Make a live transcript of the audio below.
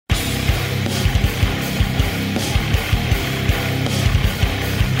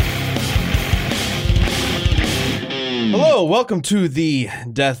So, welcome to the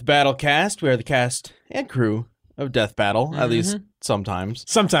Death Battle cast. We are the cast and crew of Death Battle, at least sometimes.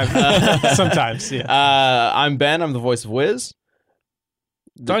 Sometimes, yeah. I'm Ben. I'm the voice of Wiz.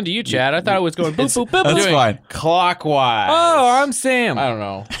 It's on to you, Chad. I thought it was going boop, boop, boop. That's fine. Clockwise. Oh, I'm Sam. I don't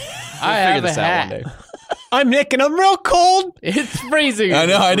know. I have a hat. I'm Nick, and I'm real cold. It's freezing. I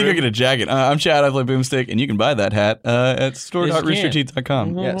know. I need to go get a jacket. I'm Chad. I play Boomstick, and you can buy that hat at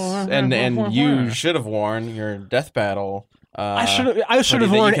store.roosterteeth.com. Yes, and you should have worn your Death Battle. I should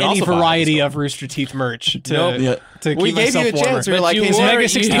have worn any variety of Rooster Teeth merch to keep We gave myself you a warmer. chance. We were like, His hey, Mega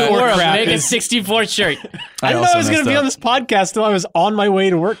 64 crap Mega is- 64 shirt. I didn't know I was going to be on this podcast till I was on my way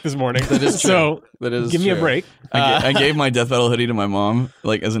to work this morning. That is true. So That is give me a true. break. I gave my Death Battle hoodie to my mom,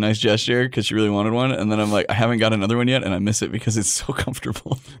 like as a nice gesture, because she really wanted one. And then I'm like, I haven't got another one yet, and I miss it because it's so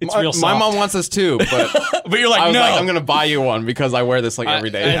comfortable. It's real soft. My mom wants us too, but But you're like, I was no. like, I'm gonna buy you one because I wear this like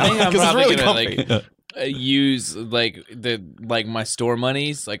every day. I think I'm because it's probably really gonna comfy. use my store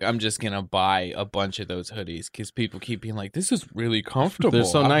monies. Like I'm just gonna buy a bunch of those hoodies because people keep being like, "This is really comfortable. They're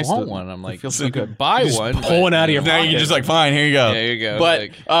so I nice want to- one." I'm they like, feel so "You good. could buy Just one." pull one out of your Now you're just like, fine, here you go. There you go. But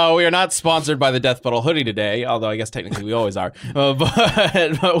like, we are not sponsored by the Death Battle hoodie today, although I guess technically we always are.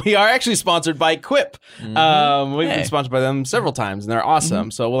 But we are actually sponsored by Quip. We've been sponsored by them several times, and they're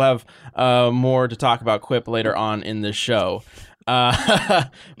awesome. So we'll have more to talk about Quip later on in the show.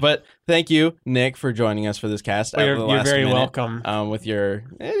 But thank you, Nick, for joining us for this cast. Well, at the you're last very minute, welcome. With your,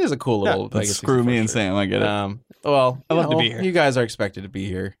 it is a cool little. But screw me and Sam. I get it. Well, I love to you be know, here. You guys are expected to be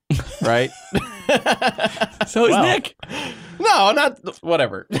here, right? So is Nick. No, not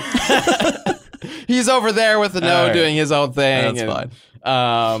whatever. He's over there with the All right. doing his own thing. That's and,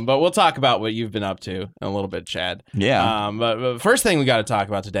 fine. But we'll talk about what you've been up to in a little bit, Chad. Yeah. But first thing we got to talk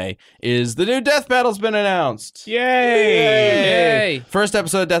about today is the new Death Battle's been announced. Yay! Yay! First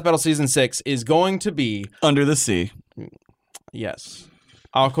episode of Death Battle Season 6 is going to be, Under the sea. yes,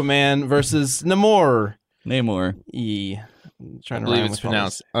 Aquaman versus Namor. Namor. I'm I trying to believe rhyme it's with all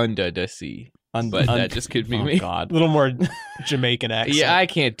pronounced under the sea. this. but that just could be oh, me. God. A little more Jamaican accent. Yeah, I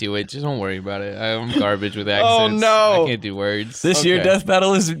can't do it. Just don't worry about it. I'm garbage with Oh, accents. no. I can't do words. This year, Okay. Death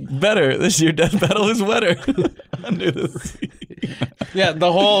Battle is better. This year, Death Battle is wetter. Under the sea. Yeah,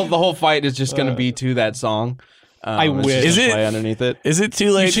 the whole fight is just going to be to that song. I it's wish. just Is gonna it- play underneath it? Is it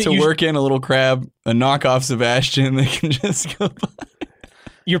too late should- to you work in a little crab, a knockoff Sebastian that can just go by?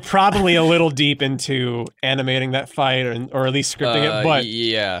 You're probably a little deep into animating that fight, or at least scripting it. But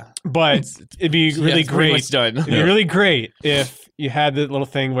yeah, it'd be really it's pretty great. much done. It'd be really great if you had the little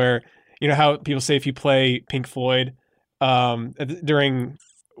thing where, you know how people say if you play Pink Floyd during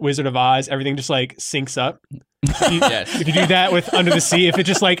Wizard of Oz, everything just like syncs up. Yes. If you do that with Under the Sea, if it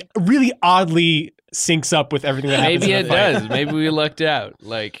just like really oddly syncs up with everything that happens Maybe in it the fight. does. Maybe we lucked out.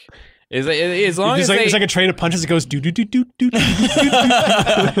 Like, as long It's as like, they, it's like a train of punches that goes do do do do do do.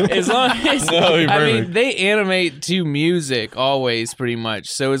 as long as That would be I mean, perfect. they animate to music always, pretty much.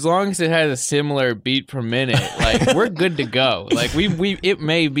 So as long as it has a similar beat per minute, like we're good to go. Like we it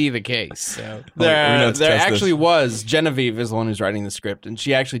may be the case. So we're gonna There have to test this. actually was Genevieve is the one who's writing the script, and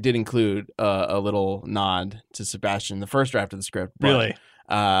she actually did include a little nod to Sebastian in the first draft of the script. But, Really?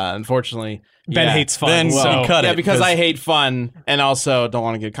 unfortunately, Ben yeah. hates fun. Then so cut Yeah, it. because I hate fun and also don't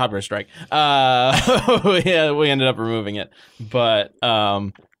want to get a copyright strike. We ended up removing it, but yeah,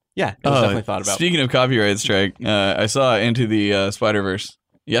 it was definitely thought about. Speaking of copyright strike, I saw Into the Spider-Verse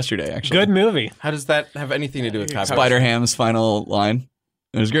yesterday, actually. good movie. How does that have anything to do with copyright? Spider-Ham's final line.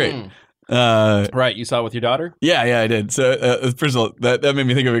 It was great. Mm. Uh, Right, you saw it with your daughter. yeah, I did. So, first of all, that made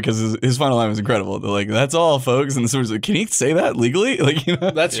me think of it because his final line was incredible. They're like, that's all, folks. And the someone's like, can he say that legally? Like, you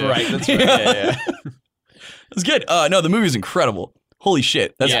know? That's Yeah. right. That's right. Yeah. It's good. No, the movie's incredible. Holy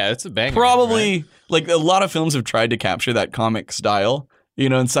shit. That's yeah, it's a banger. probably, like, a lot of films have tried to capture that comic style, you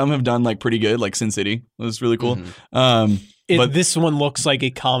know, and some have done, like, pretty good, like Sin City. It was really cool. But- This one looks like a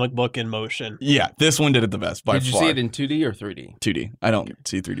comic book in motion. Yeah, this one did it the best by Did you far. see it in 2D or 3D? 2D. I don't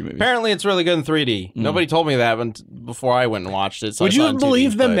see 3D movies. Apparently, it's really good in 3D. Nobody told me that before I went and watched it. So I Would saw it you in 2D,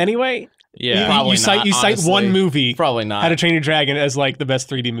 believe them but anyway? Yeah. Probably you cite not, you cite honestly. one movie, Probably not. How to Train Your Dragon, as like the best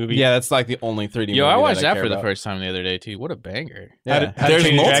 3D movie. Yeah, that's like the only 3D movie. Yo, I watched that care for the about. first time the other day too. What a banger! How to, Yeah. How to There's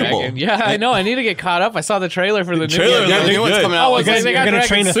Train Your Dragon. multiple. Yeah, I know. I need to get caught up. I saw the trailer for the new trailer one. Yeah, the really new one's good. coming out. Oh, like it's like guys, they you're got gonna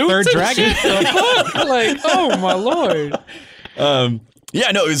dragon train a third suits and dragon? shit. The fuck? Like, oh my lord!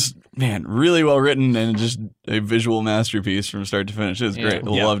 Yeah, no, it was, man, really well written and just a visual masterpiece from start to finish. It was great.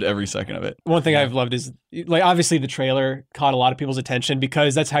 Yeah. Loved every second of it. One thing I've loved is, like, obviously the trailer caught a lot of people's attention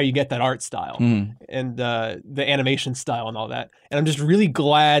because that's how you get that art style and the animation style and all that. And I'm just really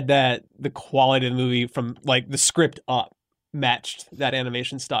glad that the quality of the movie from like the script up matched that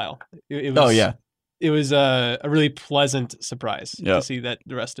animation style. It was, Oh, yeah. it was a really pleasant surprise Yep. to see that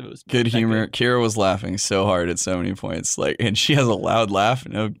the rest of it was Good that humor. Kira was laughing so hard at so many points. Like, and she has a loud laugh.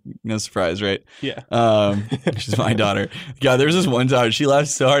 No surprise, right? Yeah. She's my daughter. God, there's this one time she laughed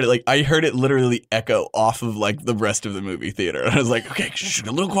so hard, like I heard it literally echo off of like the rest of the movie theater. And I was like, okay, shh,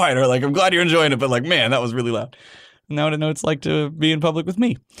 a little quieter. Like, I'm glad you're enjoying it, but like, man, that was really loud. Now I know what it's like to be in public with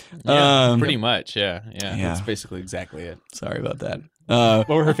me. Yeah, pretty much. Yeah. Yeah. That's basically exactly it. Sorry about that. What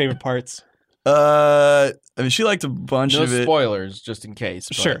were her favorite parts? I mean, she liked a bunch No of it. spoilers, just in case.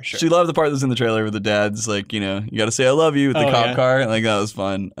 But Sure. She loved the part that was in the trailer with the dad's like, you got to say I love you with the Oh, cop yeah. car. Like that was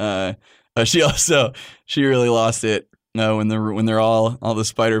fun. She really lost it when they're all the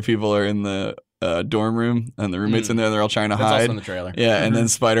spider people are in the dorm room and the roommates in there. They're all trying to That's hide. also in the trailer. Yeah, and then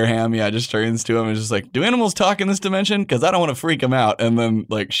Spider Ham, just turns to him and is just like, "Do animals talk in this dimension? Because I don't want to freak him out." And then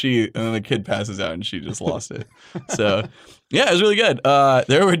and then the kid passes out and she just lost it. So, yeah, it was really good.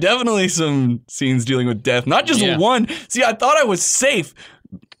 There were definitely some scenes dealing with death, not just one. See, I thought I was safe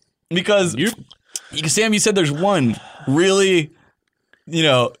because Sam, you said there's one really,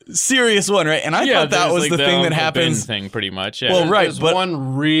 serious one, right? And I thought that was like the thing that Uncle Ben happens. thing pretty much. Yeah. Well, right, There's but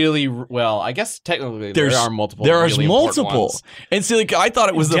one really I guess technically there are multiple. There are really important multiple, ones. and see, like I thought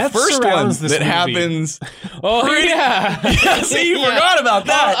it was the Death first one surrounds this that movie. happens. oh yeah. Yeah, see, you forgot about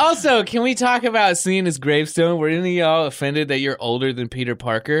that. Also, can we talk about seeing his gravestone? Were any of y'all offended that you're older than Peter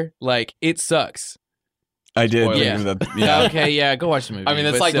Parker? Like, it sucks. I did. Spoiler. think of that. Yeah. Okay, yeah, go watch the movie. I mean,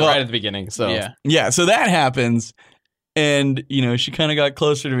 it's But like still, right at the beginning. So yeah. Yeah, so that happens, and she kind of got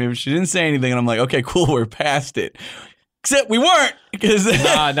closer to me, but she didn't say anything, and I'm like, okay, cool, we're past it. Except we weren't, because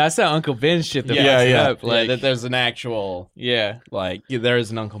Nah, that's that Uncle Ben shit that Yeah, fucks it yeah. up. Like, that there's an actual there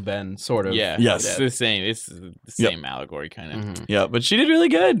is an Uncle Ben sort of. yeah, Yes. it's the same. It's the same allegory kind of. Mhm. yeah, but she did really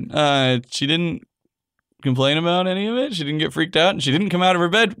good. She didn't complain about any of it. She didn't get freaked out, and she didn't come out of her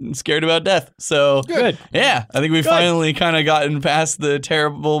bed scared about death. So Good. yeah, I think we finally kind of gotten past the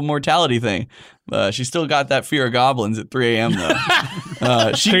terrible mortality thing. She still got that fear of goblins at 3 a.m.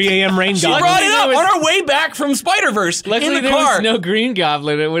 though. 3 a.m. rain She goblin. brought it up on our way back from Spider-Verse Luckily, in the there car. was no Green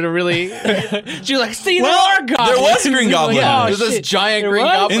Goblin. It would have really. She was like, "See, there Well, are goblins." there was a Green Goblin. Yeah, There's this shit. giant There green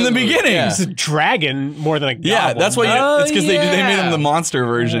was? goblin In the beginning. Yeah. It's a dragon more than a goblin. Yeah, that's why Oh, it's because they made yeah. him the monster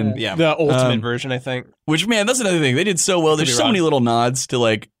version. Yeah. The ultimate version, I think. Which, man, that's another thing. They did so well. There's Could be so wrong. many little nods to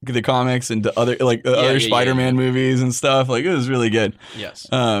like the comics and to other other yeah, Spider-Man movies and stuff. Like, it was really good. Yes.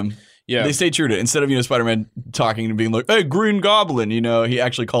 Yeah. They stayed true to it. Instead of Spider-Man talking and being like, "Hey, Green Goblin," he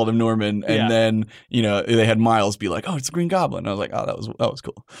actually called him Norman, and Yeah. then they had Miles be like, "Oh, it's the Green Goblin." And I was like, "Oh, that was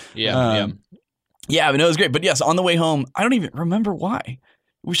cool." Yeah. Yeah, but no, it was great. But yes, on the way home, I don't even remember why.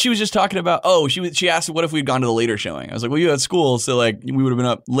 She was just talking about, she asked what if we'd gone to the later showing. I was like, well, you had school, so like we would have been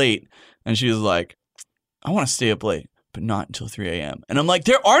up late. And she was like, I want to stay up late, but not until 3 a.m. And I'm like,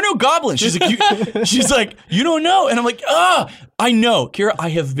 there are no goblins. She's like, you don't know. And I'm like, I know. Kira, I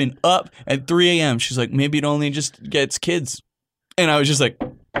have been up at 3 a.m. She's like, maybe it only just gets kids. And I was just like,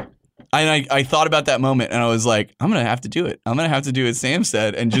 I thought about that moment, and I was like, I'm going to have to do it. I'm going to have to do what Sam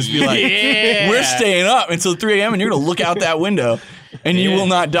said and just be like, we're staying up until 3 a.m. and you're going to look out that window and you will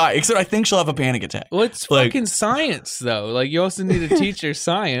not die. Except I think she'll have a panic attack. Well, it's fucking science, though. Like, you also need to teach her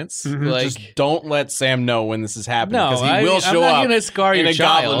science. Like, Just don't let Sam know when this is happening no, because he will show I'm not up gonna scar in your a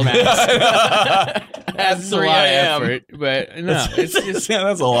goblin child. mask at That's a 3 lot of a.m. effort, but no, it's just Yeah,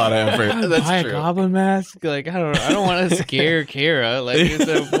 that's a lot of effort. That's buy true. a goblin mask. Like, I don't want to scare Kara. Like, there's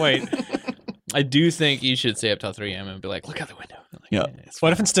no point. I do think you should stay up till 3 a.m. and be like, look out the window. Like, Yeah. it's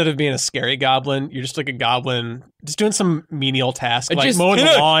What if instead of being a scary goblin, you're just like a goblin, just doing some menial task, like Just- mowing the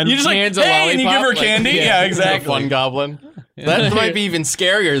lawn? You just like, Hands a hey, and you give her lollipop, like, candy. yeah, Yeah, He's a exactly. fun goblin. That might be even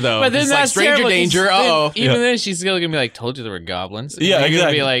scarier though. But then It's like that's stranger terrible, 'cause danger. then- Uh-oh. Even then, she's still gonna be like, "Told you there were goblins." And Yeah, you're exactly.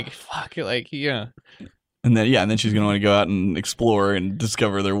 Gonna be like, "Fuck," like yeah. And then she's gonna want to go out and explore and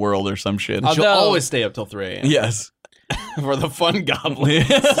discover their world or some shit. She'll Although- always stay up till 3 a.m. Yes. for the fun goblin.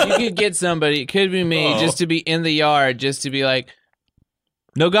 You could get somebody. It could be me, just to be in the yard, just to be like,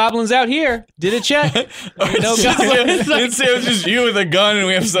 "No goblins out here. Did a check." No goblins. It's just you with a gun, and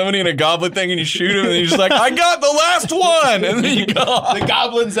we have somebody in a goblin thing, and you shoot him, and you're just like, I got the last one, and then you go off. The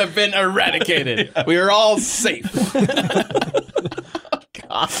goblins have been eradicated. We are all safe.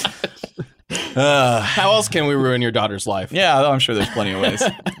 How else can we ruin your daughter's life? Yeah, I'm sure there's plenty of ways.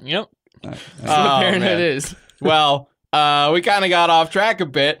 Yep. That's Oh, what parenthood man. is. Well, we kind of got off track a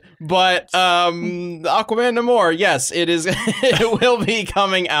bit, but Aquaman Namor, yes, it is. It will be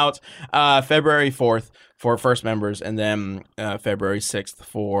coming out February 4th for first members, and then February 6th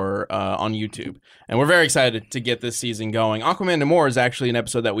for on YouTube. And we're very excited to get this season going. Aquaman Namor is actually an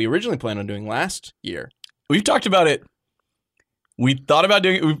episode that we originally planned on doing last year. We've talked about it We thought about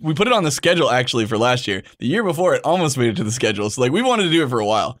doing it. We put it on the schedule actually for last year. The year before, it almost made it to the schedule. So like we wanted to do it for a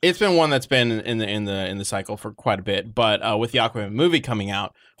while. It's been one that's been in the cycle for quite a bit. But with the Aquaman movie coming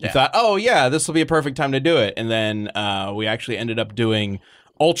out, we thought, oh yeah, this will be a perfect time to do it. And then we actually ended up doing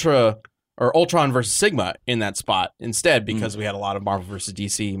Ultron versus Sigma in that spot instead because we had a lot of Marvel versus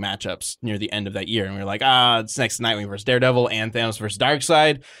DC matchups near the end of that year. And we were like, it's next to Nightwing versus Daredevil and Thanos versus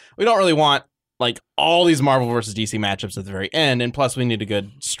Darkseid. We don't really want like all these Marvel versus DC matchups at the very end. And plus we need a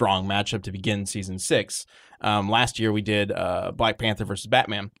good, strong matchup to begin season 6. Last year we did Black Panther versus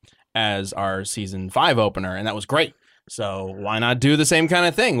Batman as our season 5 opener, and that was great. So why not do the same kind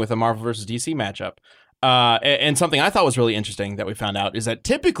of thing with a Marvel versus DC matchup? And something I thought was really interesting that we found out is that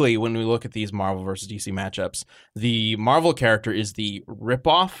typically when we look at these Marvel versus DC matchups, the Marvel character is the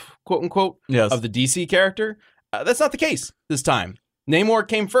ripoff, quote unquote, of the DC character. That's not the case this time. Namor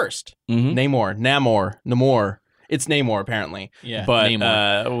came first. Namor. It's Namor, apparently. Yeah, but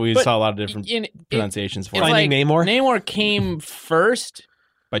Namor. We saw a lot of different pronunciations for it. Finding Namor? Namor came first,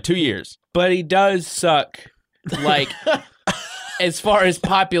 By 2 years. but he does suck. Like, as far as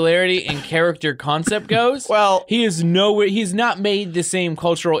popularity and character concept goes, Well, he is nowhere. He's not made the same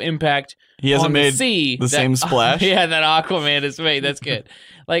cultural impact. He hasn't on made the sea the same splash. Yeah, that Aquaman has made. That's good.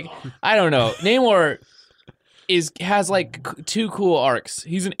 Like, I don't know. Namor has like 2 cool arcs.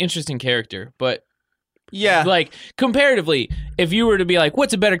 He's an interesting character, but yeah. like comparatively, if you were to be like,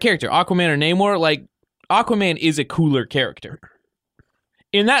 what's a better character, Aquaman or Namor? Like, Aquaman is a cooler character.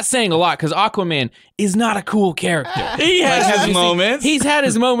 And that's saying a lot because Aquaman is not a cool character. He has his moments. He's had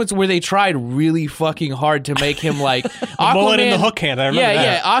his moments where they tried really fucking hard to make him like Aquaman. Mullet in the hook hand. I remember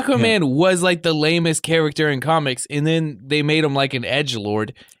that. Yeah. Aquaman was like the lamest character in comics, and then they made him like an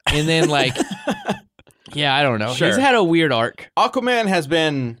edgelord, and then like, yeah, I don't know. Sure. He's had a weird arc. Aquaman has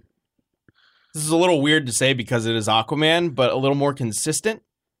been, this is a little weird to say because it is Aquaman, but a little more consistent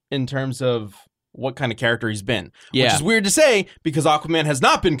in terms of what kind of character he's been. Yeah. Which is weird to say because Aquaman has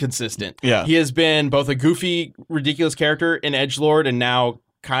not been consistent. Yeah. He has been both a goofy, ridiculous character in edgelord and now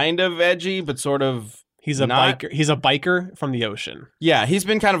kind of edgy, but sort of He's a not. biker. He's a biker from the ocean. Yeah, he's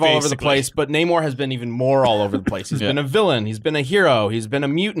been kind of all over the Basically. place, but Namor has been even more all over the place. He's been a villain. He's been a hero. He's been a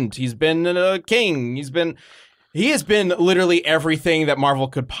mutant. He's been a king. He has been literally everything that Marvel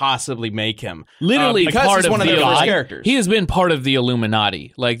could possibly make him. Literally because part he's of one of the their first God. characters. He has been part of the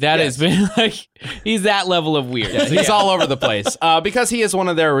Illuminati. Like that has been like he's that level of weird. He's all over the place because he is one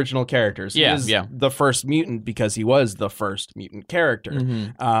of their original characters. Yeah, he is yeah. the first mutant because he was the first mutant character.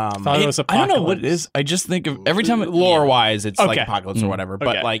 Thought it was I don't know what it Apocalypse. is. I just think of every time Lore-wise, it's like Okay. Apocalypse or whatever.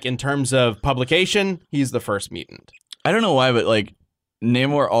 But Okay. like in terms of publication, he's the first mutant. I don't know why, but like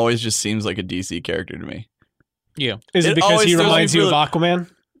Namor always just seems like a DC character to me. Yeah. Is it It because always he throws me reminds you for of Aquaman?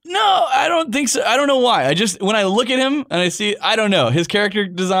 No, I don't think so. I don't know why. I just when I look at him and I see, I don't know his character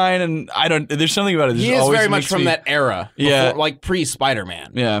design, and I don't. There's something about it. He is very much from that era. Yeah. Before, like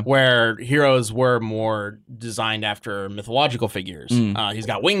pre-Spider-Man. Yeah. Where heroes were more designed after mythological figures. He's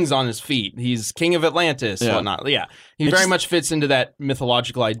got wings on his feet. He's king of Atlantis, Yeah. whatnot. Yeah. He It's very just- much fits into that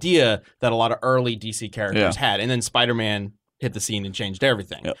mythological idea that a lot of early DC characters had. And then Spider-Man hit the scene and changed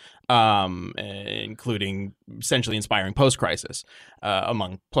everything. Yep. Including essentially inspiring post-crisis,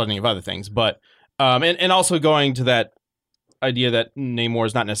 among plenty of other things. But and also going to that idea that Namor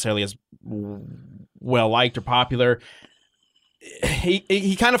is not necessarily as well liked or popular.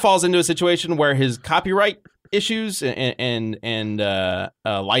 He kind of falls into a situation where his copyright issues and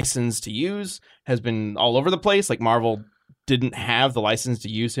license to use has been all over the place. Like Marvel didn't have the license to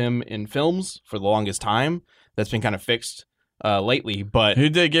use him in films for the longest time. That's been kind of fixed lately, but Who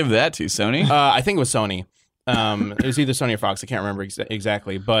did they give that to? Sony? I think it was Sony. It was either Sony or Fox. I can't remember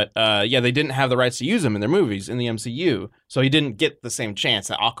exactly. But yeah, they didn't have the rights to use him in their movies in the MCU. So he didn't get the same chance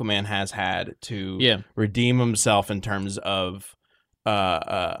that Aquaman has had to redeem himself in terms of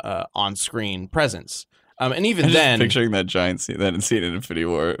on-screen presence. And even I'm then... just picturing that giant scene, that scene in Infinity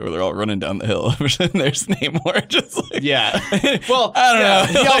War where they're all running down the hill. And there's Namor just like... Yeah. Well, I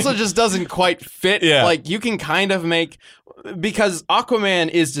don't know. He also just doesn't quite fit. Yeah. Like, you can kind of make... Because Aquaman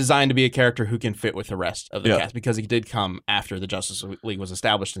is designed to be a character who can fit with the rest of the cast because he did come after the Justice League was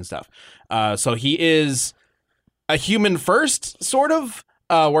established and stuff. So he is a human first, sort of,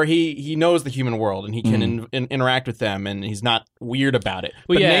 where he knows the human world and he can interact with them and he's not weird about it.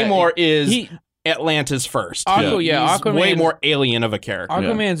 Well, but yeah, Namor is Atlantis first. He's Aquaman, way more alien of a character.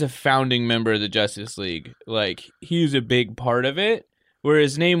 Aquaman's a founding member of the Justice League. Like, he's a big part of it.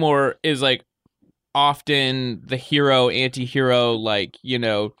 Whereas Namor is, like, often the hero, anti-hero, like, you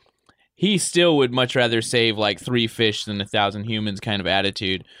know, he still would much rather save, like, 3 fish than 1,000 humans kind of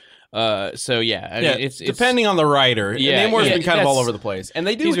attitude. So yeah, I mean, it's depending on the writer. Yeah, Namor's yeah, been kind of all that's- over the place, and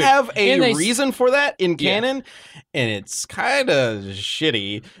they do he's weird. have And a they- reason for that in canon, and it's kind of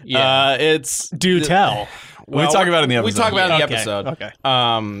shitty. Yeah. It's Do tell. We talk about it in the We episode. talk about it in the Okay, episode.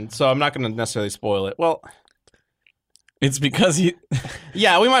 okay. So I'm not going to necessarily spoil it. Well, It's because he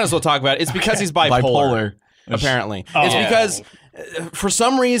yeah, we might as well talk about it. It's because he's bipolar. Apparently, it's Oh. because for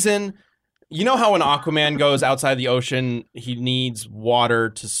some reason, you know how when Aquaman goes outside the ocean, he needs water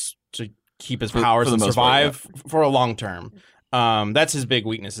to keep his powers for the and most part, survive for a long term. That's his big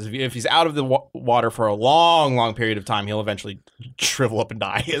weakness. Is if he's out of the water for a long period of time, he'll eventually shrivel up and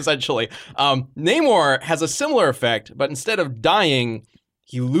die. Essentially, Namor has a similar effect, but instead of dying,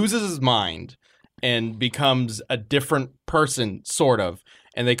 he loses his mind and becomes a different person, sort of.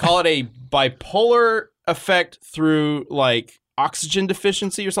 And they call it a bipolar effect through like oxygen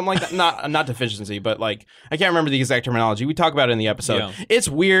deficiency or something like that. Not deficiency, but like I can't remember the exact terminology. We talk about it in the episode. Yeah. It's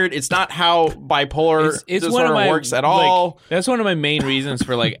weird. It's not how bipolar it's one disorder of my works at like, all. That's one of my main reasons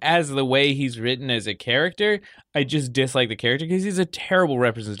for like as the way he's written as a character. I just dislike the character because he's a terrible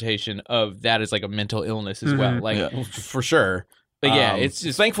representation of that as like a mental illness as well. Like, Yeah. For sure. but yeah, it's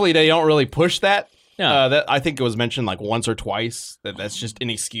just thankfully they don't really push that. Yeah. That I think it was mentioned like once or twice that's just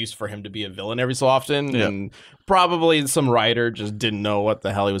an excuse for him to be a villain every so often, Yeah. and probably some writer just didn't know what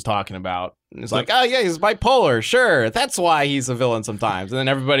the hell he was talking about. And it's like, oh yeah, he's bipolar, sure, that's why he's a villain sometimes. And then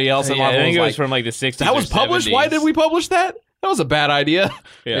everybody else in yeah, I Marvel think was it was like, from like the 60s. that was or published. 70s. Why did we publish that? That was a bad idea.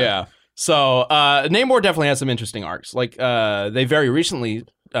 Yeah. So Namor definitely has some interesting arcs. Like they very recently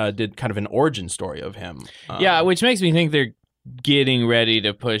did kind of an origin story of him. Yeah, which makes me think they're getting ready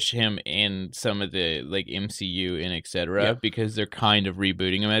to push him in some of the like MCU and etc. Yeah. because they're kind of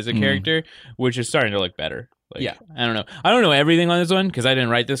rebooting him as a character, which is starting to look better. Like, Yeah. I don't know. I don't know everything on this one because I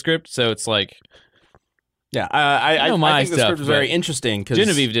didn't write the script, so it's like Yeah, I know my think the stuff, script was very but interesting because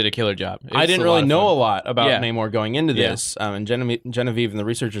Genevieve did a killer job. I didn't really know a lot about Yeah. Namor going into Yeah. this, and Genevieve and the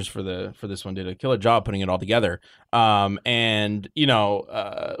researchers for this one did a killer job putting it all together. And you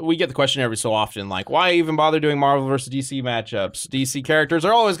know, we get the question every so often, like, why even bother doing Marvel versus DC matchups? DC characters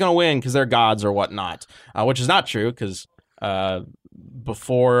are always going to win because they're gods or whatnot, which is not true because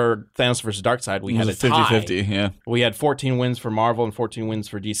before Thanos versus Darkseid, we It had a was tie. 50-50, yeah. We had 14 wins for Marvel and 14 wins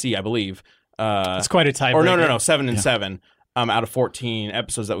for DC, I believe. It's quite a tiebreaker. Or no, 7 and 7 out of 14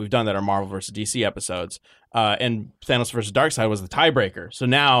 episodes that we've done that are Marvel versus DC episodes. And Thanos versus Darkseid was the tiebreaker. So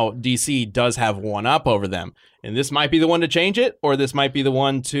now DC does have one up over them. And this might be the one to change it, or this might be the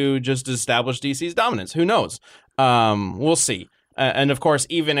one to just establish DC's dominance. Who knows? We'll see. And of course,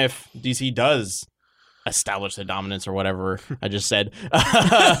 even if DC does establish the dominance or whatever I just said,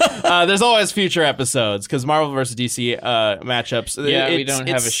 there's always future episodes because Marvel versus DC matchups. Yeah, we it's- don't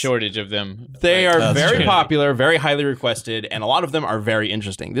have a it's- shortage of them. They are That's very true. popular, very highly requested, and a lot of them are very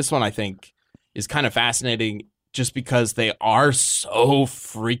interesting. This one, I think, is kind of fascinating just because they are so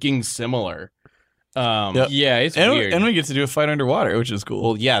freaking similar. Yep. Yeah, it's And, weird. and we get to do a fight underwater, which is cool.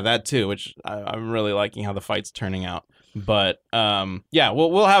 Well, yeah, that too, which I'm really liking how the fight's turning out. But yeah,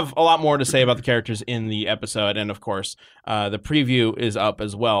 we'll have a lot more to say about the characters in the episode, and of course, the preview is up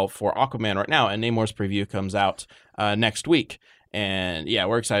as well for Aquaman right now, and Namor's preview comes out next week. And yeah,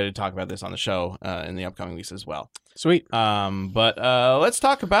 we're excited to talk about this on the show in the upcoming weeks as well. Sweet. But let's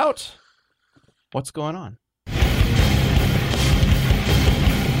talk about what's going on.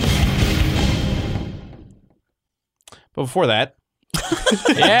 But before that,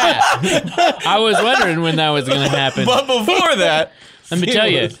 yeah, I was wondering when that was going to happen. But before that, Let me tell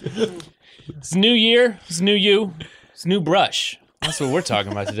you, it's new year, it's new you, it's new brush. That's what we're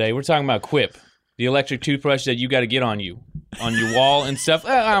talking about today. We're talking about Quip, the electric toothbrush that you got to get on your wall and stuff.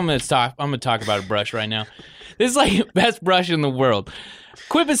 I'm gonna talk about a brush right now. This is like the best brush in the world.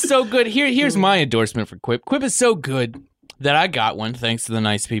 Quip is so good. Here's my endorsement for Quip. Quip is so good that I got one thanks to the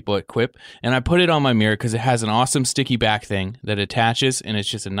nice people at Quip, and I put it on my mirror because it has an awesome sticky back thing that attaches, and it's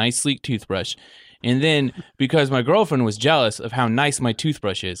just a nice sleek toothbrush. And then because my girlfriend was jealous of how nice my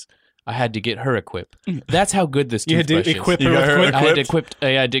toothbrush is, I had to get her a Quip. That's how good this You had toothbrush to is. equip You her got with her Quip. I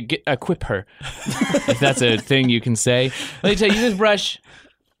had to equip her. If that's a thing you can say. Let me tell you, this brush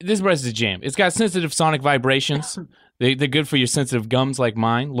is a jam. It's got sensitive sonic vibrations. They're good for your sensitive gums like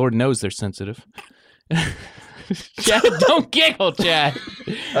mine. Lord knows they're sensitive. Chad, don't giggle, Chad.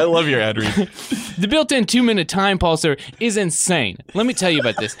 I love your ad read. The built-in 2-minute time pulser is insane. Let me tell you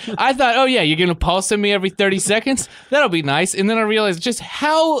about this. I thought, oh yeah, you're gonna pulse me every 30 seconds? That'll be nice. And then I realized just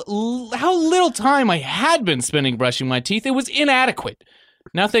how little time I had been spending brushing my teeth. It was inadequate.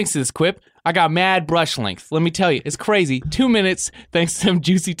 Now, thanks to this Quip, I got mad brush length. Let me tell you, it's crazy. 2 minutes, thanks to some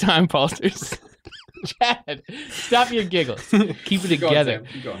juicy time pulsers. Chad, stop your giggles. Keep it together.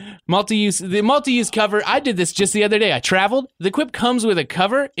 The multi-use cover. I did this just the other day. I traveled. The Quip comes with a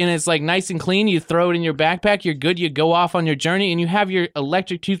cover, and it's like nice and clean. You throw it in your backpack. You're good. You go off on your journey, and you have your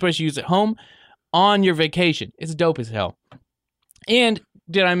electric toothbrush you use at home on your vacation. It's dope as hell. And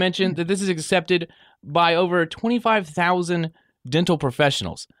did I mention that this is accepted by over 25,000 dental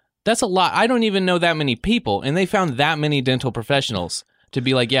professionals? That's a lot. I don't even know that many people, and they found that many dental professionals to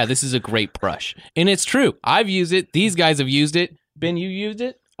be like, yeah, this is a great brush. And it's true. I've used it. These guys have used it. Ben, you used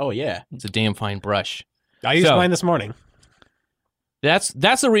it? Oh, yeah. It's a damn fine brush. I used mine this morning. That's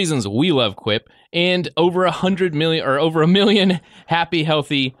the reasons we love Quip, and over 100 million or over 1 million happy,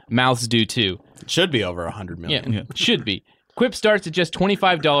 healthy mouths do too. It should be over 100 million. Yeah, should be. Quip starts at just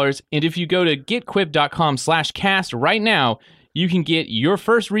 $25, and if you go to getquip.com/cast right now, you can get your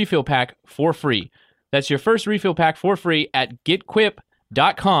first refill pack for free. That's your first refill pack for free at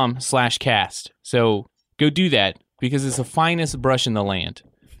getquip.com/cast. So go do that because it's the finest brush in the land.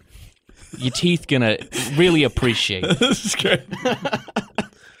 Your teeth gonna really appreciate it. This is great.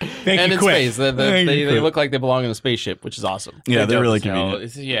 Thank And you, in Quip. space, they look like they belong in a spaceship, which is awesome. Yeah, they're really So,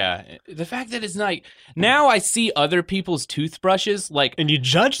 convenient. yeah, the fact that it's like now I see other people's toothbrushes like And you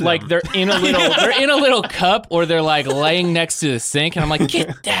judge them. like they're in a little cup or they're like laying next to the sink, and I'm like,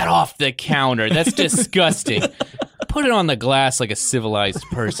 get that off the counter. That's disgusting. Put it on the glass like a civilized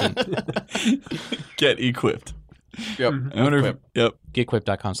person. Get equipped. Yep. I wonder if, yep.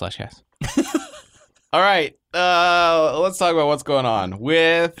 Getquip.com/cast. All right, let's talk about what's going on.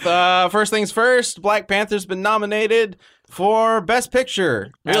 With first things first, Black Panther's been nominated for Best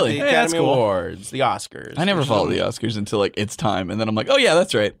Picture at Really? the Hey, that's Academy cool. Awards, the Oscars. I never which is follow the amazing. Oscars until like it's time, and then I'm like, oh yeah,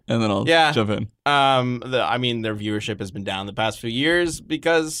 that's right, and then I'll jump in. I mean, their viewership has been down the past few years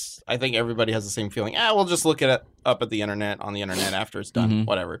because I think everybody has the same feeling. We'll just look at it up at the internet on the internet after it's done,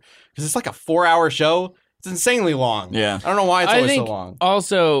 whatever. Because it's like a 4-hour show. It's insanely long. Yeah. I don't know why it's I always think so long.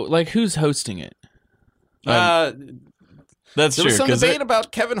 also like who's hosting it? That's That's there true. was some 'cause debate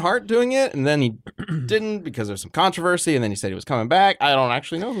about Kevin Hart doing it, and then he didn't because there's some controversy, and then he said he was coming back. I don't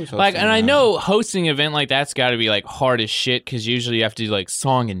actually know who's hosting. Like, and it I now. know hosting an event like that's got to be like hard as shit because usually you have to do like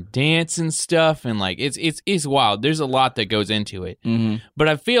song and dance and stuff, and like it's wild. There's a lot that goes into it, but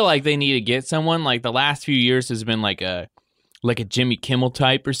I feel like they need to get someone. Like the last few years has been like a Jimmy Kimmel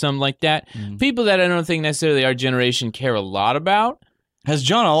type or something like that. People that I don't think necessarily our generation care a lot about. Has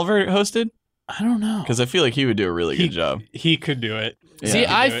John Oliver hosted? I don't know. Because I feel like he would do a really good job. he could do it. See,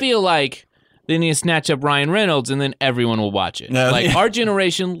 I feel like they need to snatch up Ryan Reynolds and then everyone will watch it. No, like yeah. our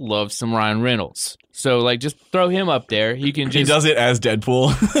generation loves some Ryan Reynolds. So like just throw him up there. He can just He does it as Deadpool.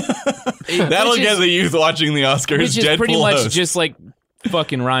 That'll which get is- the youth watching the Oscars. which is Deadpool pretty much host. just like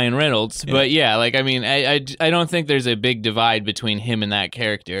fucking Ryan Reynolds. But yeah, like I mean, I don't think there's a big divide between him and that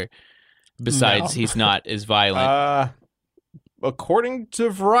character. Besides, he's not as violent. According to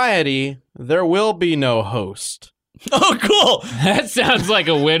Variety, there will be no host. Oh, cool. That sounds like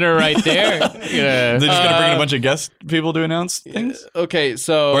a winner right there. Yeah. They're just gonna bring in a bunch of guest people to announce things, Okay,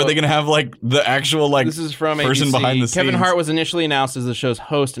 so or are they gonna have like the actual like this is from person ABC. behind the Kevin scenes? Hart was initially announced as the show's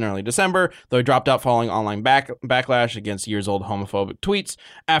host in early December, though he dropped out following online backlash against years-old homophobic tweets.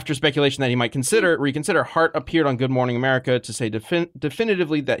 After speculation that he might reconsider, Hart appeared on Good Morning America to say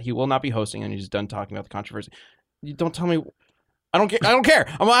definitively that he will not be hosting, and he's done talking about the controversy. You don't tell me. I don't care.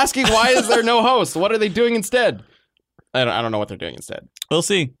 I'm asking why is there no host? What are they doing instead? I don't know what they're doing instead. We'll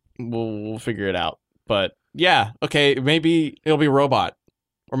see. We'll figure it out. But yeah, okay, maybe it'll be a robot,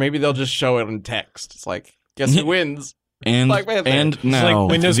 or maybe they'll just show it in text. It's like, guess who wins? And Black Panther. and now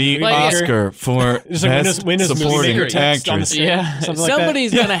Windows the Movie Maker. Oscar for Just like best Windows Movie supporting Maker text on the actress. screen. Yeah, Something like that.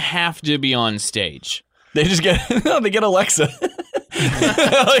 somebody's gonna have to be on stage. They just get they get Alexa.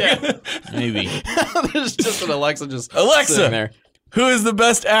 Maybe. There's just an Alexa just Alexa! sitting there. Who is the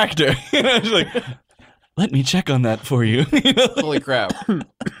best actor? She's like, let me check on that for you. Holy crap!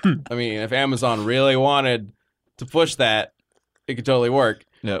 I mean, if Amazon really wanted to push that, it could totally work.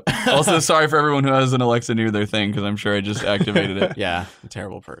 Yep. Also, sorry for everyone who has an Alexa near their thing because I'm sure I just activated it. Yeah, a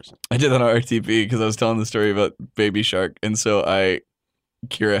terrible person. I did that on RTP because I was telling the story about Baby Shark, and so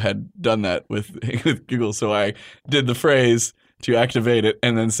Kira had done that with Google, so I did the phrase to activate it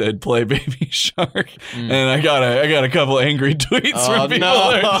and then said play Baby Shark, and I got a couple angry tweets Oh, from people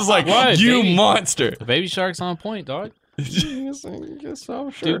no. that are just like, What? you Baby- monster. The baby shark's on point, dog. I guess so,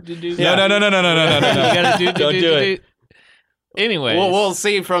 sure. No. Don't do it. Anyways, We'll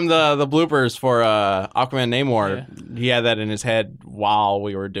see from the bloopers for Aquaman Namor. He had that in his head while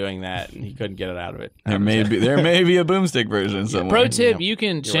we were doing that, and he couldn't get it out of it. There may be a boomstick version somewhere. pro tip: Yeah. you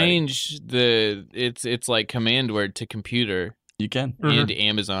can You're change it's like command word to computer You can. and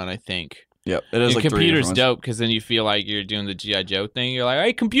Amazon, I think. Yep, it is Your like 3 computer's different ones. dope because then you feel like you're doing the G.I. Joe thing. You're like,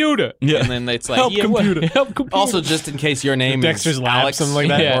 hey, computer. Yeah. And then it's like, Help, yeah, what? computer. Help computer. Also, just in case your name Dexter's is Lab, Alex, something like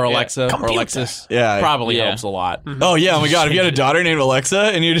that. Yeah, or yeah. Alexa, or Alexis, Yeah. probably Yeah. helps a lot. Oh yeah, oh my god, if you had a daughter named Alexa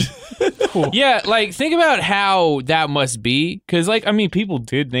and you just Yeah, like think about how that must be. Because, like, I mean, people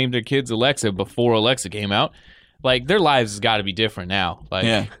did name their kids Alexa before Alexa came out. Like, their lives has got to be different now. Like,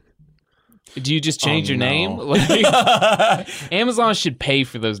 yeah. do you just change your no. name? Like, Amazon should pay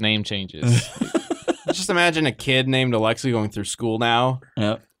for those name changes. Just imagine a kid named Alexa going through school now.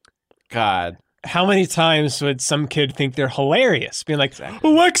 Yep. God. How many times would some kid think they're hilarious? Being like,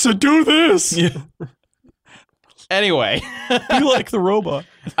 Alexa, do this. Anyway, You like the robot.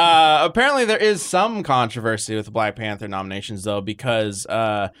 apparently there is some controversy with the Black Panther nominations, though, because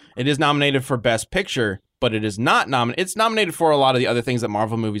it is nominated for Best Picture, but it is not nominated. It's nominated for a lot of the other things that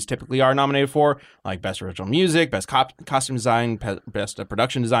Marvel movies typically are nominated for, like Best Original Music, Best Costume Design, Best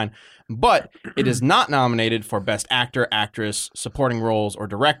Production Design, but it is not nominated for Best Actor, Actress, Supporting Roles, or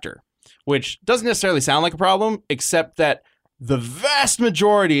Director, which doesn't necessarily sound like a problem, except that the vast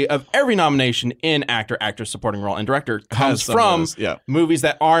majority of every nomination in Actor, Actress, Supporting Role, and Director comes some of from those, yeah. movies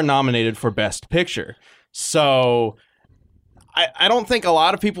that are nominated for Best Picture. So I don't think a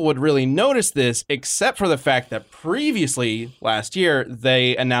lot of people would really notice this, except for the fact that previously, last year,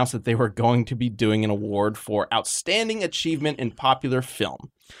 they announced that they were going to be doing an award for Outstanding Achievement in Popular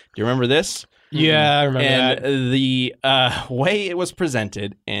Film. Do you remember this? Yeah, I remember that. And the way it was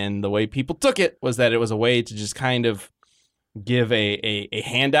presented and the way people took it was that it was a way to just kind of give a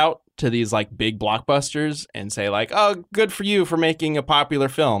handout to these like big blockbusters and say like, oh, good for you for making a popular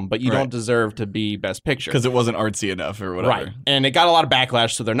film, but you Right. don't deserve to be Best Picture. Because it wasn't artsy enough or whatever. Right. And it got a lot of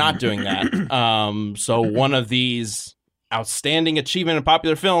backlash, so they're not doing that. So one of these Outstanding Achievement in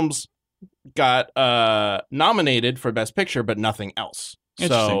Popular Films got nominated for Best Picture, but nothing else.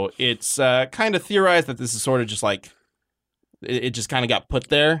 So it's kind of theorized that this is sort of just like, it just kind of got put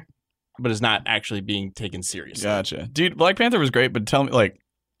there, but is not actually being taken seriously. Gotcha. Dude, Black Panther was great, but tell me, like,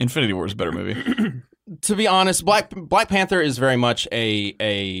 Infinity War is a better movie. To be honest, Black Panther is very much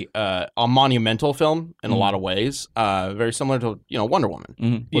a monumental film in a lot of ways. Very similar to Wonder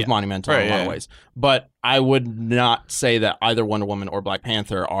Woman was monumental in a lot of ways. But I would not say that either Wonder Woman or Black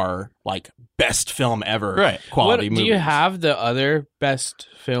Panther are like best film ever quality movies. Do you have the other best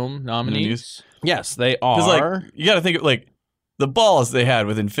film nominees? Yes, they are. Because, like, you got to think of, like, the balls they had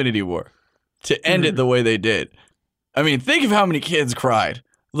with Infinity War to end it the way they did. I mean, think of how many kids cried.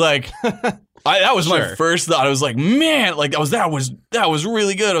 Like, that was my first thought. I was like, man, like that was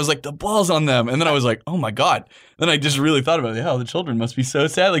really good. I was like, the balls on them. And then I was like, oh my God. Then I just really thought about it. Oh, the children must be so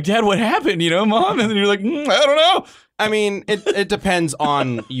sad. Like, Dad, what happened? Mom? And then you're like, I don't know. I mean, it depends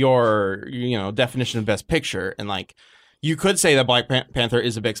on your definition of best picture, and like you could say that Black Panther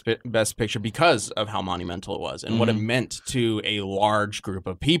is a best picture because of how monumental it was and what it meant to a large group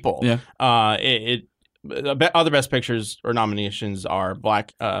of people. Yeah. Other best pictures or nominations are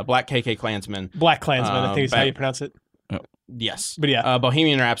Black KK Klansman. Black Klansman, I think is how you pronounce it. Yes. But yeah.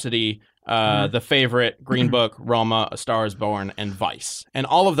 Bohemian Rhapsody, The Favorite, Green Book, Roma, A Star is Born, and Vice. And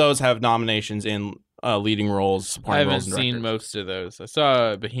all of those have nominations in leading roles, I supporting haven't roles, and seen directors. most of those. I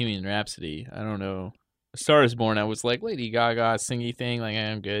saw Bohemian Rhapsody. I don't know. A Star is Born, I was like, Lady Gaga singy thing. Like,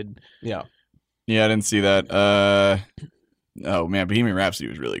 I'm good. Yeah. Yeah, I didn't see that. Oh man, Bohemian Rhapsody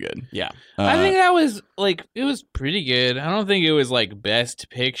was really good. Yeah. I think that was like, it was pretty good. I don't think it was like best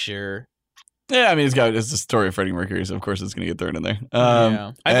picture. Yeah, I mean, it's the story of Freddie Mercury, so of course it's gonna get thrown in there.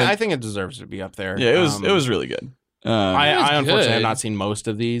 Yeah. I think it deserves to be up there. Yeah, it was really good. I unfortunately have good. not seen most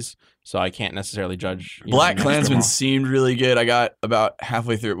of these, so I can't necessarily judge. Black them Klansman all. seemed really good. I got about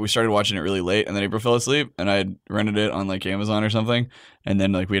halfway through. We started watching it really late, and then April fell asleep, and I had rented it on like Amazon or something, and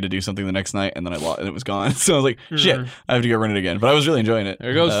then like we had to do something the next night, and then and it was gone. So I was like, shit, I have to go rent it again. But I was really enjoying it.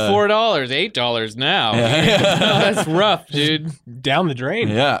 There goes $4, $8 now. Yeah. That's rough, dude. Down the drain.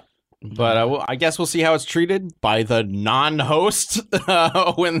 Yeah. But I guess we'll see how it's treated by the non-host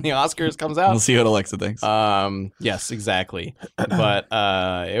when the Oscars comes We'll out. see what Alexa thinks. Yes, exactly. But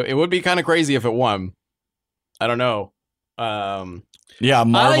it would be kind of crazy if it won. I don't know. Yeah,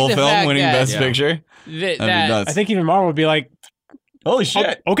 Marvel the film fact winning that- Best Yeah. Picture. That'd be nuts. I think even Marvel would be like, Holy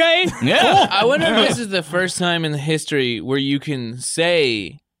shit. okay. Yeah. I wonder if this is the first time in the history where you can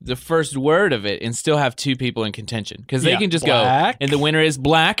say the first word of it and still have two people in contention. Because they Yeah. can just Black. go, and the winner is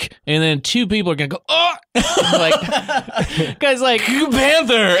black, and then two people are going to go, oh! Like, guys, like,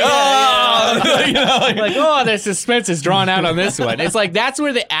 Panther. Oh! You know, like, oh, the suspense is drawn out on this one. It's like, that's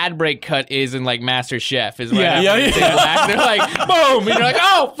where the ad break cut is in, like, Master Chef. Is right Yeah. after they say black. They're like, boom! And you're like,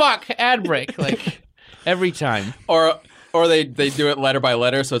 oh, fuck, ad break. Like, every time. Or Or they do it letter by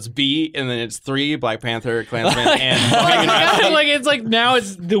letter, so it's B, and then it's 3, Black Panther, Klansman, and Bohemian Rhapsody. Like it's like now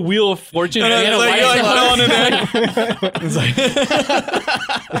it's the Wheel of Fortune. And and it's a like, white you're like color. filling it in. It's like,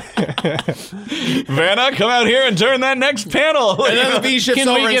 Vanna, come out here and turn that next panel. And then the B shifts Can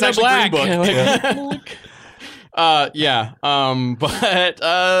over we and get it's a actually black? Green Book.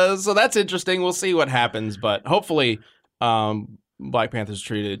 So that's interesting. We'll see what happens, but hopefully Black Panther's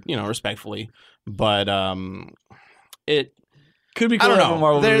treated, respectfully. But it could be I cool don't if know. a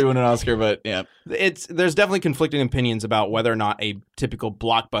Marvel There- movie win an Oscar, but yeah. there's definitely conflicting opinions about whether or not a typical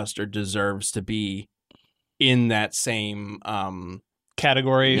blockbuster deserves to be in that same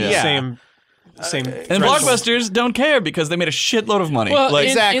Category, Yeah. same. And threshold. blockbusters don't care because they made a shitload of money. Well, like,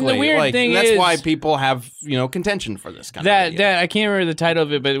 exactly. and the weird thing that's is- why people have contention for this kind of idea. That I can't remember the title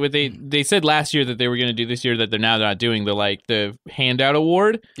of it, but what they said last year that they were going to do this year that they're not doing the handout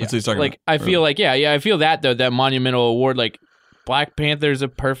award. that's what he's talking Like about. I feel like I feel that though, that monumental award, like Black Panther's a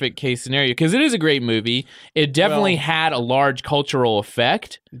perfect case scenario because it is a great movie. It definitely had a large cultural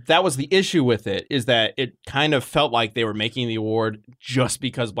effect. That was the issue with it, is that it kind of felt like they were making the award just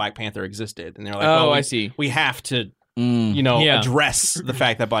because Black Panther existed, and they're like, Oh, well, I see. we have to Yeah. address the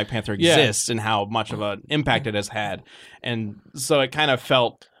fact that Black Panther Yeah. exists and how much of an impact it has had, and so it kind of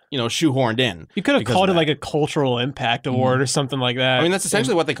felt shoehorned in. You could have because called of it that. like a cultural impact award or something like that. I mean, that's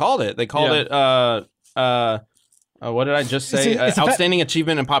essentially what they called it. They called it what did I just say? It's a Outstanding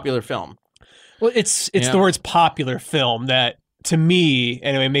achievement in popular film. Well, it's Yeah. the words popular film that, to me,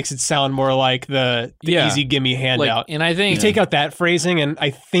 anyway, makes it sound more like the Yeah. easy gimme handout. And I think You take out that phrasing, and I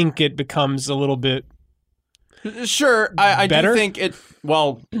think it becomes a little bit. Sure, I do Better? think it.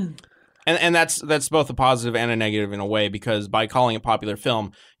 Well, and that's both a positive and a negative in a way, because by calling it popular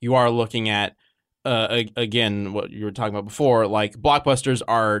film, you are looking at again what you were talking about before. Like, blockbusters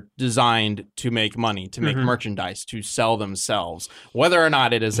are designed to make money, to make merchandise, to sell themselves. Whether or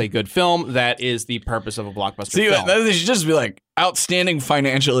not it is a good film, that is the purpose of a blockbuster See, film. they should just be like, outstanding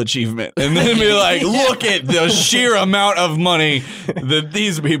financial achievement. And then be like, look at the sheer amount of money that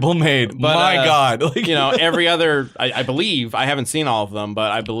these people made. But, My God. Like, every other, I believe, I haven't seen all of them,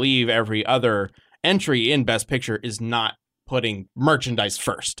 but I believe every other entry in Best Picture is not putting merchandise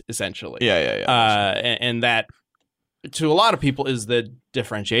first, essentially. Yeah. And that, to a lot of people, is the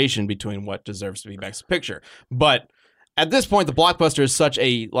differentiation between what deserves to be Best Picture. But at this point, the blockbuster is such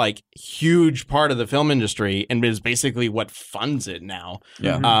a huge part of the film industry, and is basically what funds it now.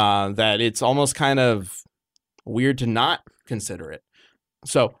 Yeah. That it's almost kind of weird to not consider it.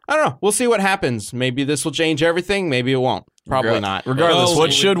 So I don't know. We'll see what happens. Maybe this will change everything. Maybe it won't. Probably not. Regardless, Well,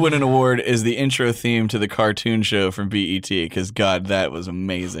 what should win an award is the intro theme to the cartoon show from BET, because God, that was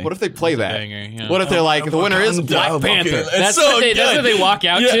amazing. What if they play that? banger, yeah. What if they're like, the winner is Black Wakanda. Panther? It's That's so what that's what good. they walk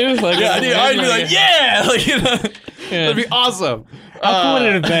out Yeah. to. Like, Yeah, dude, I'd be like, yeah, That'd be awesome. How cool would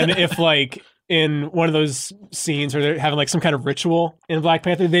it have been if, in one of those scenes where they're having some kind of ritual in Black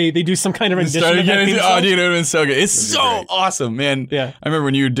Panther, they do some kind of rendition Started of that getting theme into, song? dude, it would have been so good. It's so awesome, man. Yeah. I remember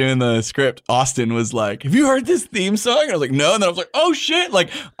when you were doing the script, Austin was like, have you heard this theme song? And I was like, no. And then I was like, oh shit.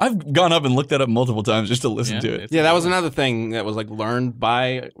 I've gone up and looked that up multiple times just to listen to it. Yeah, that was another thing that was learned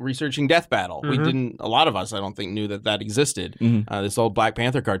by researching Death Battle. We didn't. A lot of us, I don't think, knew that existed. This old Black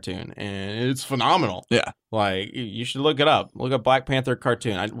Panther cartoon, and it's phenomenal. Yeah. You should look it up. Look up Black Panther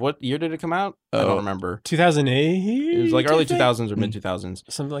cartoon. What year did it come out? I don't remember. 2008? It was early 2000s or mid 2000s.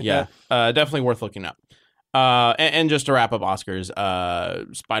 Something like Yeah, that. definitely worth looking up. And just to wrap up Oscars,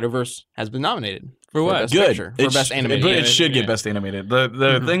 Spider-Verse has been nominated For what? Best Good. Picture, for Best Animated. But it should get Yeah. Best Animated.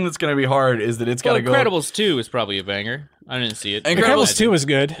 The thing that's going to be hard is that it's got Well, to go. Incredibles 2 is probably a banger. I didn't see it. Incredibles 2 was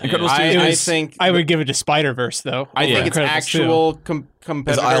good. Incredibles 2 I is think I would give it to Spider-Verse, though. I think over its Incredibles 2. actual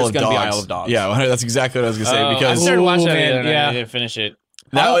competitor Isle is of going to be Dogs. Isle of Dogs. Yeah, that's exactly what I was going to say. I Because started watching Ooh, that man, and I yeah. didn't finish it.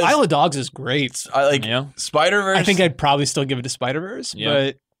 that was, Isle of Dogs is great. I like Yeah. Spider-Verse. I think I'd probably still give it to Spider-Verse, Yeah.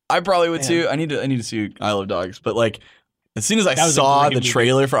 but I probably would Man. too. I need to see Isle of Dogs, but as soon as I That was a saw great the movie.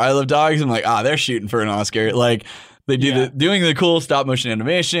 trailer for Isle of Dogs, I'm like, they're shooting for an Oscar. They do Yeah. doing the cool stop motion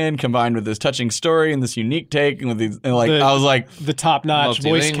animation combined with this touching story and this unique take, and with these, and I was like, the top-notch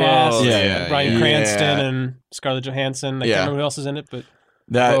voice Multilingual, cast, yeah, Bryan yeah. Cranston Yeah. and Scarlett Johansson. I Yeah. can't remember who else is in it, but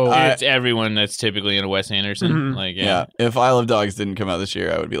that. It's everyone that's typically in a Wes Anderson. Mhm. yeah. If Isle of Dogs didn't come out this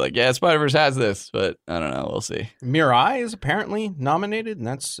year, I would be like, yeah, Spider-Verse has this, but I don't know. We'll see. Mirai is apparently nominated, and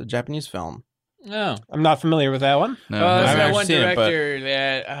that's a Japanese film. No. I'm not familiar with that one. No, That's haven't that actually one seen it, but- director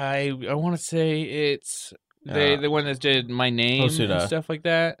that I want to say it's the one that did My Name Hosoda. and stuff like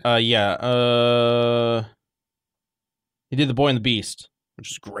that. He did The Boy and the Beast,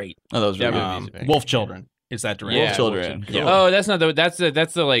 which is great. that was really Yeah, good. but- Wolf Children is that director. Yeah. Wolf Children. Yeah. Oh, that's not the.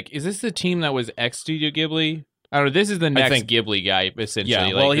 That's the like. Is this the team that was ex Studio Ghibli? I don't know. This is the next think- Ghibli guy, essentially. Yeah,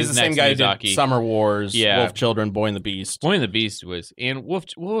 Like, well, this he's the same next guy who did Miyazaki. Summer Wars, Yeah. Wolf Children, Boy and the Beast. Boy and the Beast was, and Wolf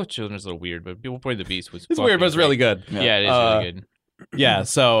Children's a little weird, but Boy and the Beast was. It's weird, but it's really good. Yeah, it is really good. Yeah,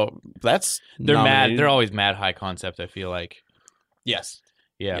 so that's They're nominated. mad. They're always mad high concept. I feel like. Yes.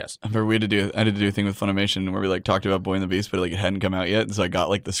 Yeah. Yes. I remember I had to do a thing with Funimation where we like talked about Boy and the Beast, but like it hadn't come out yet, and so I got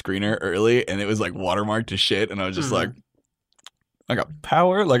like the screener early, and it was like watermarked to shit, and I was just like, I got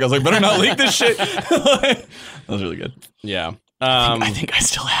power. Like I was like, better not leak this shit. That was really good. Yeah. I think I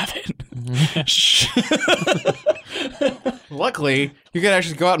still have it. Shh. Luckily, you can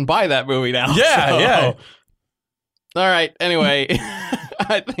actually go out and buy that movie now. Yeah, so- yeah. All right. Anyway,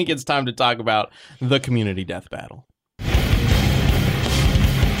 I think it's time to talk about the community death battle.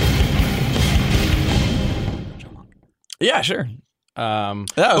 Yeah, sure. That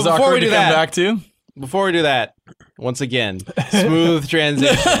That was before awkward we to do come that, back to. Before we do that, once again, smooth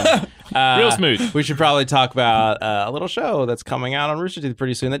transition. Real smooth. We should probably talk about a little show that's coming out on Rooster Teeth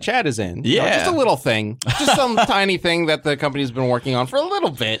pretty soon that Chad is in. Yeah. Just a little thing. Just some tiny thing that the company's been working on for a little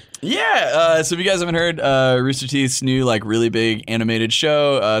bit. Yeah. So if you guys haven't heard, Rooster Teeth's new like really big animated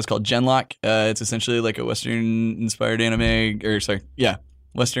show, it's called Genlock. It's essentially like a Western inspired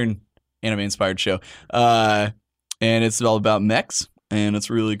Western anime inspired show. And it's all about mechs. And it's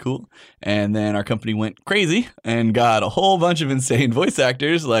really cool. And then our company went crazy and got a whole bunch of insane voice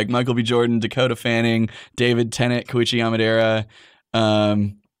actors like Michael B. Jordan, Dakota Fanning, David Tennant, Koichi Yamadera.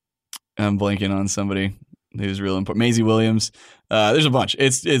 I'm blanking on somebody who's real important. Maisie Williams. There's a bunch.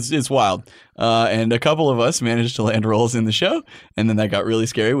 It's wild. And a couple of us managed to land roles in the show. And then that got really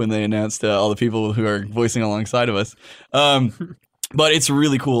scary when they announced all the people who are voicing alongside of us. But it's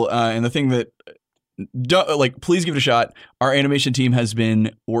really cool. And the thing that please give it a shot. Our animation team has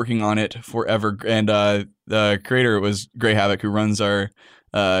been working on it forever, and the creator was Gray Havoc, who runs our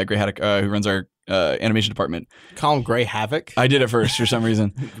animation department. Call him Gray Havoc. I did it first for some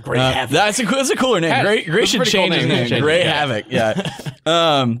reason. Gray Havoc. That's a cooler name. Gray That's a should pretty cool change his name. name. Gray Yeah. Havoc.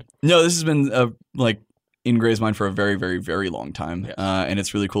 Yeah. No, this has been in Gray's mind for a very, very, very long time, Yes. and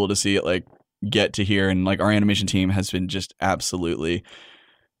it's really cool to see it get to here. And our animation team has been just absolutely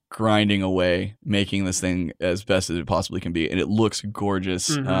grinding away, making this thing as best as it possibly can be, and it looks gorgeous.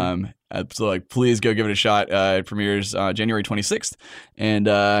 Mhm. So please go give it a shot. It premieres January 26th, and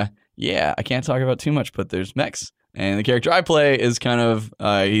yeah, I can't talk about too much, but there's mechs, and the character I play is kind of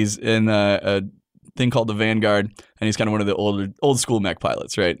he's in a thing called the Vanguard, and he's kind of one of the old school mech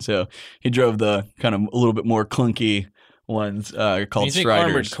pilots, right? So he drove the kind of a little bit more clunky ones called You think Striders.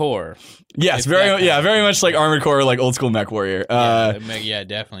 Armored Core? Yes, It's that kind of- very much like Armored Core, like old school mech warrior. Yeah,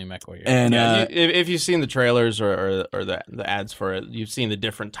 definitely Mech Warrior. And Yeah, if you've seen the trailers or the ads for it, you've seen the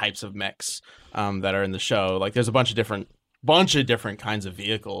different types of mechs that are in the show. Like there's a bunch of different kinds of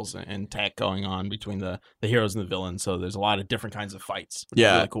vehicles and tech going on between the heroes and the villains. So there's a lot of different kinds of fights. Which is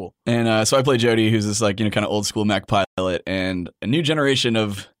Yeah. really cool. And so I play Jody, who's this kind of old school mech pilot, and a new generation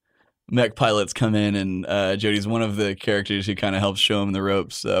of mech pilots come in, and Jody's one of the characters who kind of helps show him the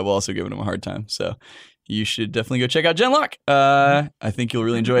ropes while also giving him a hard time. So you should definitely go check out Genlock. I think you'll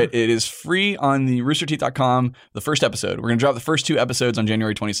really enjoy it. It is free on the roosterteeth.com, the first episode. We're going to drop the first 2 episodes on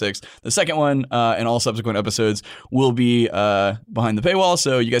January 26th. The second one and all subsequent episodes will be behind the paywall,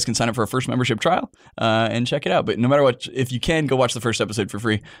 so you guys can sign up for a first membership trial and check it out. But no matter what, if you can, go watch the first episode for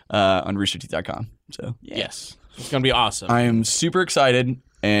free on roosterteeth.com. So yeah. Yes. It's going to be awesome. I am super excited,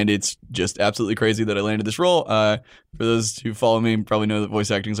 and it's just absolutely crazy that I landed this role. For those who follow me, probably know that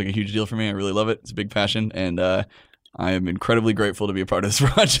voice acting is like a huge deal for me. I really love it. It's a big passion, and I am incredibly grateful to be a part of this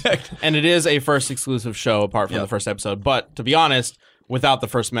project. And it is a first exclusive show apart from Yep. the first episode. But to be honest, without the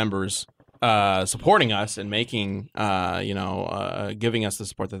first members supporting us and making, giving us the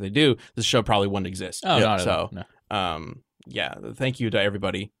support that they do, this show probably wouldn't exist. Oh, not at so, all. No. yeah, thank you to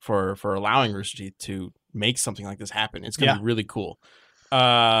everybody for allowing Rooster Teeth to make something like this happen. It's going to be really cool.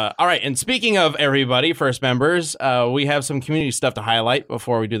 All right, and speaking of everybody, first members, we have some community stuff to highlight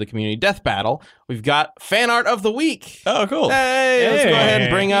before we do the community death battle. We've got fan art of the week. Oh, cool. Hey, let's go ahead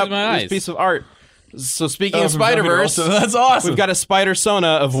and bring Use up my this eyes. piece of art. So speaking Oh, of from Zombie Spider-Verse, Girl. That's awesome. we've got a Spider Sona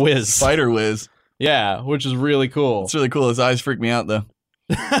of Wiz. Spider Whiz. Yeah, which is really cool. It's really cool. His eyes freak me out, though.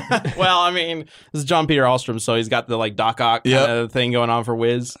 Well, I mean, this is John Peter Alstrom, so he's got the Doc Ock kind of thing going on for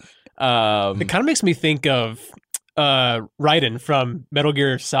Wiz. It kind of makes me think of Raiden from Metal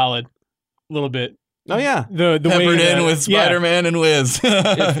Gear Solid a little bit. Oh yeah, The way Peppered in that- with yeah. Spider-Man and Wiz.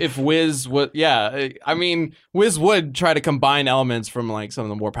 if Wiz would, I mean, Wiz would try to combine elements from some of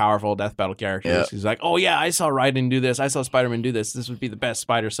the more powerful death battle characters. Yeah. He's like, oh yeah, I saw Raiden do this, I saw Spider-Man do this. This would be the best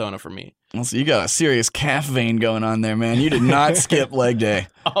Spider Sona for me. So you got a serious calf vein going on there, man. You did not skip leg day.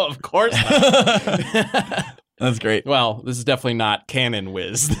 Oh, of course not. That's great. Well, this is definitely not canon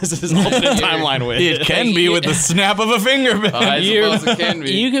whiz. This is alternate timeline whiz. It can be with the snap of a finger. Ben. I suppose it can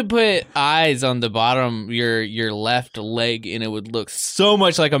be. You could put eyes on the bottom your left leg, and it would look so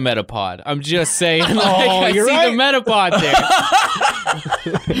much like a metapod. I'm just saying. Like, I you're see right. the metapod there.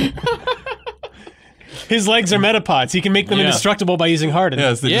 His legs are metapods. He can make them Yeah. indestructible by using harden.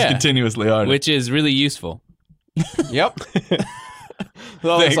 Yes, they're just Yeah. continuously hard. Which is really useful. Yep.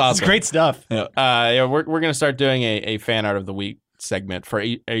 Well, that's It's awesome. great stuff. Yeah, we're gonna start doing a fan art of the week segment for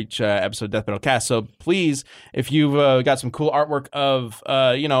each episode of Death Battle Cast. So please, if you've got some cool artwork of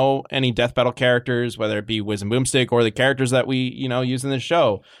any Death Battle characters, whether it be Wiz and Boomstick or the characters that we use in the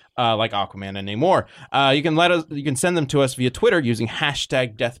show, like Aquaman and Namor, you can send them to us via Twitter using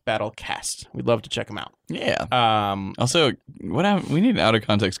 #DeathBattleCast. We'd love to check them out. yeah. Um, Also, what happened? We need an out of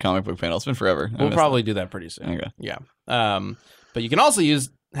context comic book panel. It's been forever. I we'll missed probably do that pretty soon. Okay. Yeah. But you can also use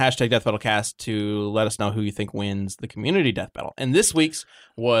 #DeathBattleCast to let us know who you think wins the community death battle. And this week's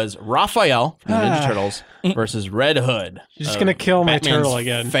was Raphael from the Ninja Turtles versus Red Hood. You're just gonna kill my Batman's turtle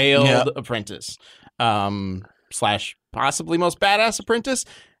again. Failed Yeah. apprentice. Slash possibly most badass apprentice.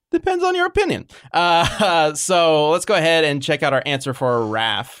 Depends on your opinion. So let's go ahead and check out our answer for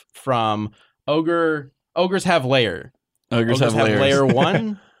Raph from Ogre. Ogres have layer. Ogres have layers. layer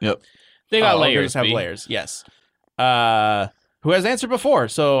 1. Yep. They got Ogres layers. have B. layers. Yes. Who has answered before?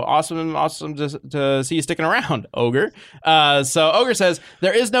 So awesome to see you sticking around, Ogre. So Ogre says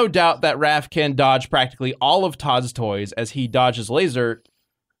there is no doubt that Raph can dodge practically all of Todd's toys as he dodges laser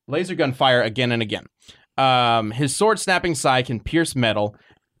gun fire again and again. His sword snapping sai can pierce metal,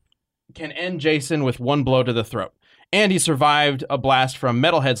 can end Jason with one blow to the throat, and he survived a blast from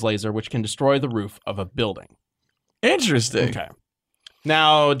Metalhead's laser, which can destroy the roof of a building. Interesting. Okay.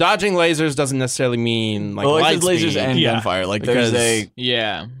 Now, dodging lasers doesn't necessarily mean like Well, light it's lasers speed. and Yeah. gunfire. Like Because- there's a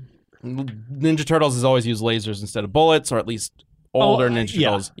Yeah. Ninja Turtles has always used lasers instead of bullets, or at least older Ninja yeah.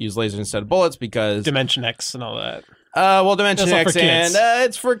 Turtles use lasers instead of bullets because Dimension X and all that. Dimension That's all X for kids. and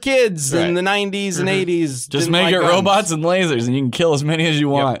it's for kids Right. in the 90s and 80s. just didn't make like it guns. robots and lasers, and you can kill as many as you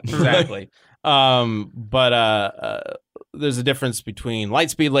want. Yep, exactly. But there's a difference between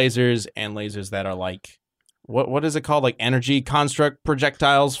lightspeed lasers and lasers that are like what is it called? Like energy construct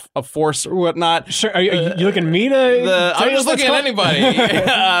projectiles of force or whatnot. Sure. Are you looking at me to? I'm just looking at anybody. The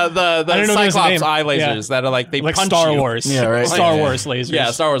I don't know there's a Cyclops name. eye lasers that are like they like punch Star you. Wars. Yeah, right. Star Yeah. Wars lasers.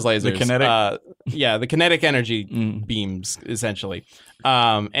 Yeah, Star Wars lasers. The kinetic? The kinetic energy beams, essentially.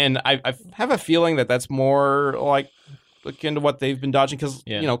 And I have a feeling that that's more like akin to what they've been dodging because,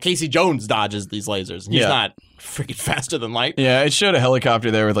 Yeah. Casey Jones dodges these lasers. He's Yeah. not freaking faster than light. Yeah, it showed a helicopter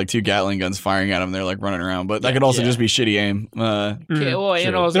there with like 2 Gatling guns firing at him. They're like running around, but that could also just be shitty aim. Okay, well,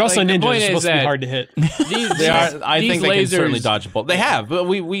 True. They're also the ninjas. point It's is supposed to be that hard to hit. These, They are. I these think they can certainly lasers- dodge a bullet. They have, but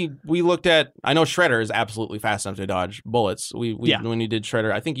we looked at. I know Shredder is absolutely fast enough to dodge bullets. When you did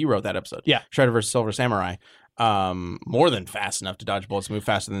Shredder, I think you wrote that episode. Yeah. Shredder versus Silver Samurai. More than fast enough to dodge bullets, move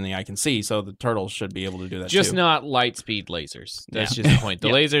faster than the eye can see. So the turtles should be able to do that Just too. not light speed lasers. That's Yeah. just the point. The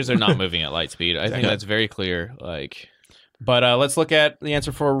Yeah. lasers are not moving at light speed. I think Exactly. that's very clear. Like, But let's look at the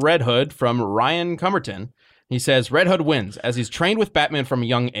answer for Red Hood from Ryan Cumberton. He says Red Hood wins as he's trained with Batman from a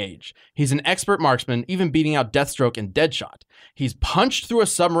young age. He's an expert marksman, even beating out Deathstroke and Deadshot. He's punched through a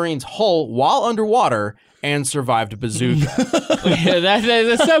submarine's hull while underwater and survived a bazooka.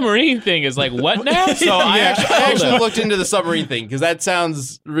 the submarine thing is like, what now? So I actually Hold up. looked into the submarine thing because that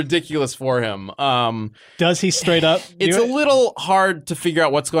sounds ridiculous for him. Does he straight up? It's do a it? little hard to figure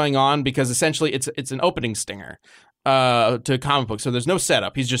out what's going on because essentially it's an opening stinger to a comic book. So there's no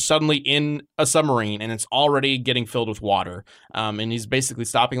setup. He's just suddenly in a submarine and it's already getting filled with water. And he's basically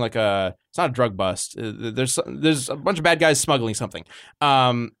stopping like it's not a drug bust. There's a bunch of bad guys smuggling something.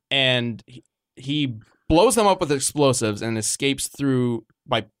 And he blows them up with explosives and escapes through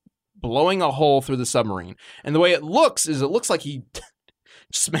by blowing a hole through the submarine. And the way it looks like he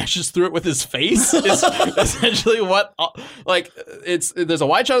smashes through it with his face. Is essentially what there's a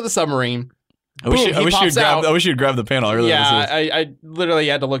wide shot of the submarine. I wish Boom, he you'd pops out. grab the panel. I really Yeah, want to see this. I literally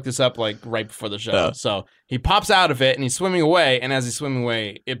had to look this up like right before the show. Oh. So he pops out of it and he's swimming away, and as he's swimming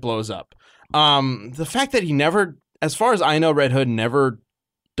away, it blows up. The fact that he never, as far as I know, Red Hood never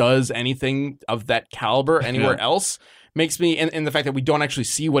does anything of that caliber anywhere else makes me, and the fact that we don't actually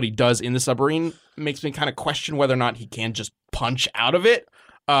see what he does in the submarine makes me kind of question whether or not he can just punch out of it.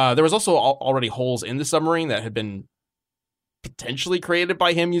 There was also already holes in the submarine that had been potentially created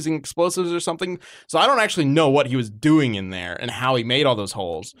by him using explosives or something. So I don't actually know what he was doing in there and how he made all those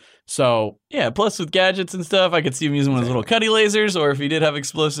holes. So Yeah, plus with gadgets and stuff, I could see him using one of those little cutty lasers, or if he did have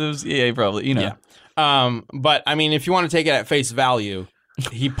explosives, yeah, he probably, yeah. But I mean, if you want to take it at face value,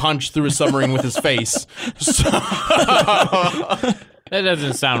 he punched through a submarine with his face. So, That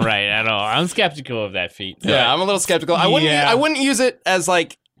doesn't sound right at all. I'm skeptical of that feat. yeah, I'm a little skeptical. I Yeah. wouldn't use it as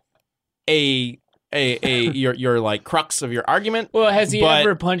like your like crux of your argument. Well, has he But-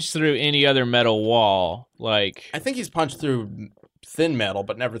 ever punched through any other metal wall? Like, I think he's punched through thin metal,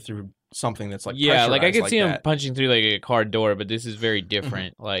 but never through something that's like yeah, like I pressurized could see him that. punching through like a car door, but this is very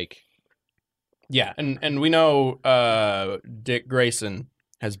different. Like, Yeah, and we know Dick Grayson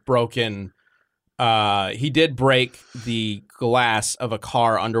has broken. He did break the glass of a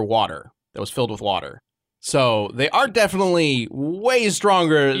car underwater that was filled with water. So they are definitely way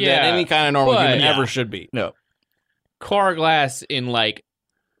stronger Yeah, than any kind of normal but- human yeah. ever should be. car glass in like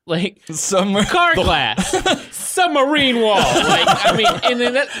Somewhere. car glass, submarine wall. Like, I mean, and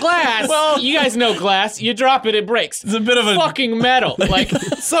then that glass. Well, you guys know glass. You drop it, it breaks. It's a bit of a. Fucking metal. Like,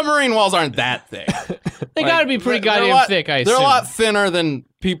 Submarine walls aren't that thick. they got to be pretty They're a goddamn lot- thick. I They're assume. a lot thinner than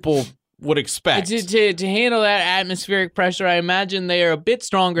people would expect. To handle that atmospheric pressure, I imagine they are a bit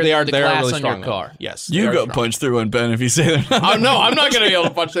stronger than the They are glass really on strong, your though. car. Yes, You they are go strong. punch through one, Ben, if you say they're not. Oh, no, I'm not going to be able to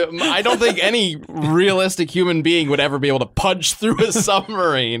punch through. I don't think any realistic human being would ever be able to punch through a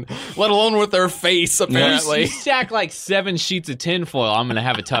submarine, let alone with their face, You apparently. stack like 7 sheets of tinfoil, I'm gonna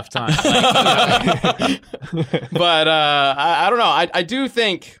have a tough time. Like, But I don't know. I do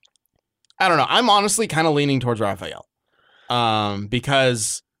think, I don't know. I'm honestly kind of leaning towards Raphael.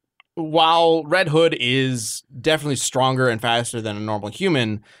 Because while Red Hood is definitely stronger and faster than a normal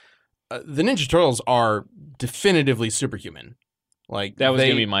human, the Ninja Turtles are definitively superhuman. Like that was they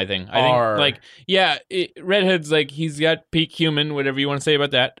gonna be my thing. I are- think, like, yeah, Red Hood's like he's got peak human, whatever you want to say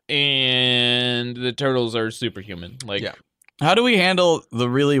about that, and the turtles are superhuman. Like, Yeah. How do we handle the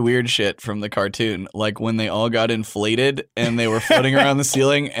really weird shit from the cartoon? Like when they all got inflated and they were floating around the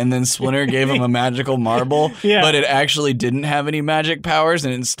ceiling, and then Splinter gave them a magical marble, Yeah. but it actually didn't have any magic powers,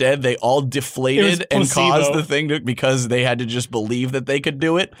 and instead they all deflated and placebo. caused the thing to, because they had to just believe that they could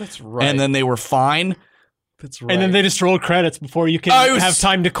do it, That's right. and then they were fine. That's right. And then they just roll credits before you can I was- have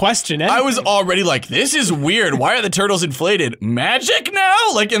time to question it. I was already like, this is weird. Why are the turtles inflated? Magic now?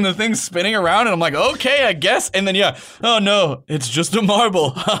 Like, and the thing's spinning around, and I'm like, okay, I guess. And then, yeah, oh no, it's just a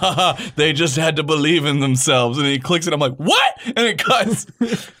marble. They just had to believe in themselves. And then he clicks it. I'm like, what? And it cuts.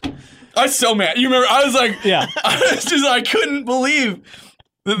 I was so mad. You remember? I was like, Yeah. I couldn't believe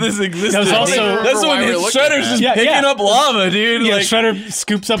that this existed. That was also- That's why when we were looking Shredder's at just it. Yeah, picking yeah. up lava, dude. Yeah, Like, Shredder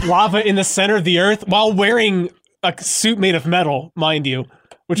scoops up lava in the center of the earth while wearing a suit made of metal, mind you,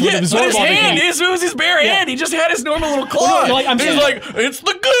 which would yeah, but absorb his all the hand, heat. it was his bare hand. He just had his normal little claw. no, like, I'm and he's saying- like, it's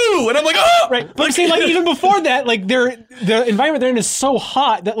the goo. And I'm like, oh! Right, but I'm saying like even before that, like the environment they're in is so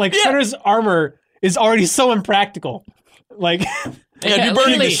hot that like Yeah. Shredder's armor is already so impractical. Like, Yeah, you're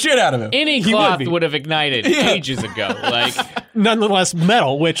burning the really, shit out of him. any He would cloth be. would have ignited ages ago. Like, nonetheless,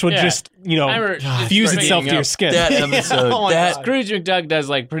 metal, which would Yeah. just I remember fuse just itself to heating your up. skin. That episode, Oh my that God. Scrooge McDuck does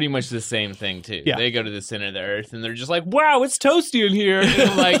like pretty much the same thing too. Yeah. They go to the center of the earth and they're just like, "Wow, it's toasty in here." And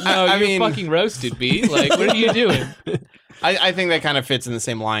I'm like, "No, I you're mean- fucking roasted, B. Like, what are you doing?" I think that kind of fits in the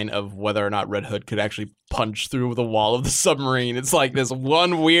same line of whether or not Red Hood could actually punch through the wall of the submarine. It's like this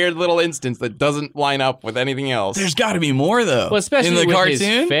one weird little instance that doesn't line up with anything else. there's got to be more though. Well, especially in the with cartoon.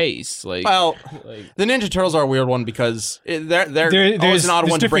 his face. Like, Well, like, the Ninja Turtles are a weird one because they're always There's an odd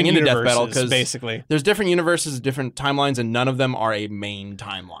one to bring different into Death Battle universes, because basically. there's different universes, different timelines, and none of them are a main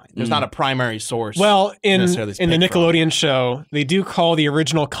timeline. There's not a primary source. Well, in necessarily the picked from. Nickelodeon show, they do call the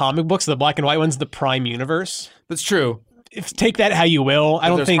original comic books, the black and white ones, the Prime Universe. that's true. Take that how you will. I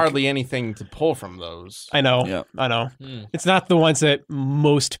don't There's think. hardly anything to pull from those. I know. Yeah. I know. Hmm. It's not the ones that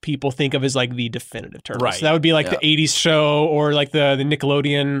most people think of as like the definitive Turtles. Right. So that would be like Yeah. the 80s show or like the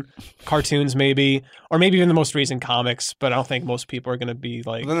Nickelodeon cartoons maybe, or maybe even the most recent comics, but I don't think most people are going to be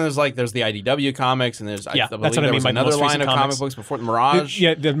like Then there's the IDW comics, and there's Yeah, I believe that's what I there mean was by the another most line recent of comic comics. books before the Mirage.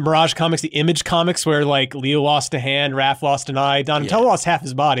 Yeah, the Mirage comics, the Image comics, where like Leo lost a hand, Raph lost an eye, Donatello lost half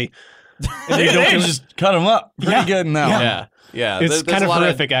his body. And they They don't just cut him up pretty Yeah. good in that one. yeah. It's There's kind a of lot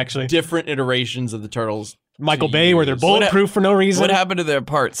horrific, actually. different iterations of the Turtles. Michael to Bay, where they're use. bulletproof for no reason. What happened to their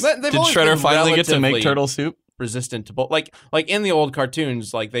parts? They've Did always Shredder been finally get to make relatively- turtle soup? Resistant to like in the old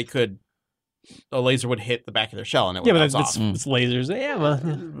cartoons, like they could a laser would hit the back of their shell and it would Yeah, but bounce it's, off. it's lasers. Yeah, well, it's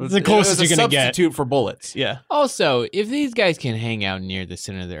It the was closest a you're going to get. substitute for bullets. Yeah. also, if these guys can hang out near the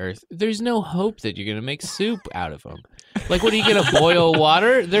center of the earth, there's no hope that you're gonna make soup out of them. Like, what are you gonna boil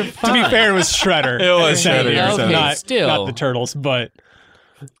water? They're To fine. be fair, it was Shredder. It was Essentially, Shredder, so okay, not, still. not the Turtles, but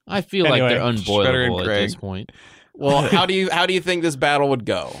I feel Anyway, like they're Shredder and unboilable at Greg. this point. Well, how do you think this battle would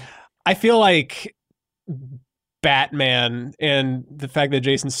go? I feel like Batman and the fact that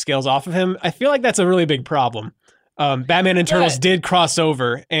Jason scales off of him, I feel like that's a really big problem. Batman and Turtles did cross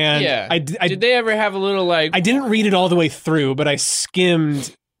over, and Yeah. Did they ever have a little like? I didn't read it all the way through, but I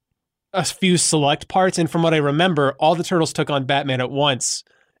skimmed a few select parts, and from what I remember, all the Turtles took on Batman at once,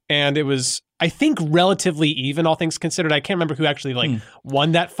 and it was, I think, relatively even, all things considered. I can't remember who actually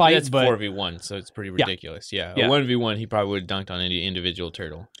won that fight, That's but 4v1, so it's pretty ridiculous. Yeah, Yeah. A 1v1, he probably would have dunked on any individual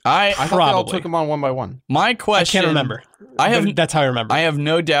turtle. I thought they all Probably. took them on one by one. My I question. can't remember. But that's how I remember. I have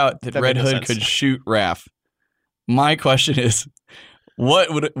no doubt that That Red made no Hood sense. could shoot Raph. My question is,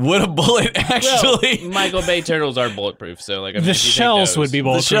 what would a bullet actually? Well, Michael Bay turtles are bulletproof, so like I mean, The if you take shells those- would be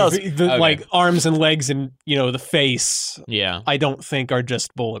bulletproof. shells. The, Okay. like arms and legs and the face. Yeah, I don't think are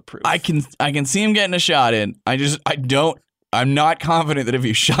just bulletproof. I can see him getting a shot in. I'm not confident that if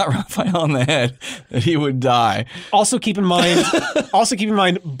you shot Raphael in the head, that he would die. Also keep in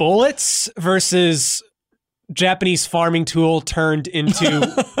mind. Bullets versus Japanese farming tool turned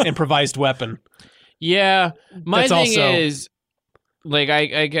into improvised weapon. yeah. My That's thing also- is, like,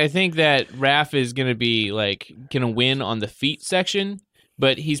 I think that Raph is gonna be like gonna win on the feet section.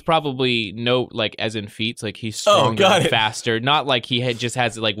 But he's probably as in feats, like he's stronger, got it. faster. Not like he just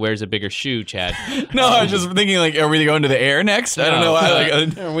has like wears a bigger shoe, Chad. No, I was just thinking like, are we going to the air next? I don't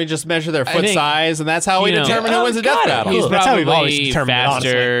know. No, We just measure their foot think, size, and that's how we you know- determine who wins a death got it. battle. He's That's how we've always probably determined it, honestly.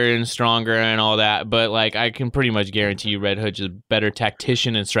 faster and stronger and all that, but like I can pretty much guarantee you Red Hood's a better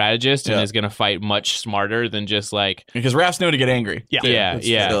tactician and strategist and Yeah. is going to fight much smarter than just like because Raph's know to get angry. yeah.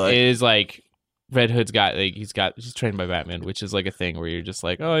 So, like- It is like Red Hood's got like he's trained by Batman, which is like a thing where you're just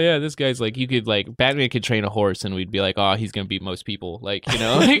like, oh yeah, this guy's like, you could like Batman could train a horse and we'd be like, oh, he's gonna beat most people, like, you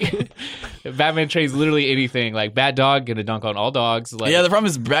know, like Batman trains literally anything. Like Bad Dog gonna dunk on all dogs. Like, Yeah, the problem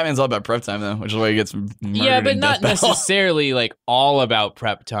is Batman's all about prep time though, which is why he gets murdered. yeah, but in not Death Battle. necessarily like all about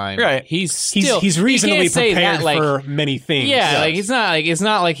prep time. Right. He's still He's you reasonably can't say prepared that, like, for many things. yeah, like it's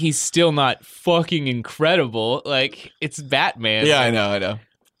not like he's still not fucking incredible. Like it's Batman. Yeah, I know.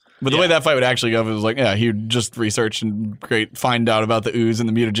 But the way that fight would actually go, if it was like, yeah, he would just research and find out about the ooze and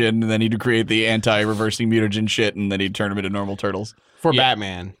the mutagen, and then he'd create the anti-reversing mutagen shit, and then he'd turn them into normal turtles. For Yeah.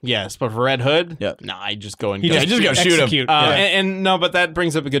 Batman, yes, but for Red Hood, Yeah. nah, I just go and He go. just go shoot him. execute. And no, but that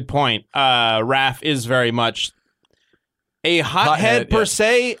brings up a good point. Raph is very much a hothead Hothead, per yeah.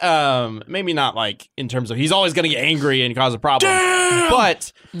 se. Maybe not like in terms of he's always going to get angry and cause a problem,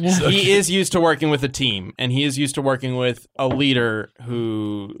 but he is used to working with a team, and he is used to working with a leader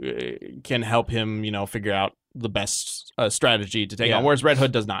who can help him, figure out the best strategy to take Yeah. on. Whereas Red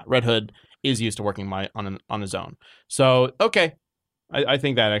Hood does not. Red Hood is used to working on his own. So okay, I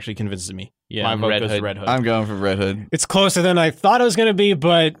think that actually convinces me. Yeah, My I'm vote Red goes to Hood. Red Hood. I'm going for Red Hood. It's closer than I thought it was going to be,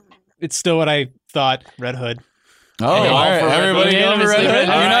 but it's still what I thought. Red Hood. Oh, all all right. for Red Everybody Hood. going for Red Unanimously Hood? Red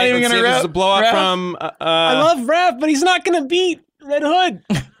You're Hood. not even Let's going see, to this is a blow up from. I love Raph, but he's not going to beat Red Hood.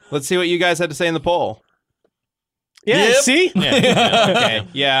 Let's see what you guys had to say in the poll. Yeah, Yep. see? Okay,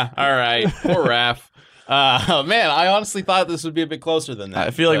 yeah, all right. Poor Raph. Man, I honestly thought this would be a bit closer than that.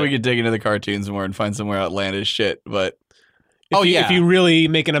 I feel like but- we could dig into the cartoons more and find some more outlandish shit, but If you really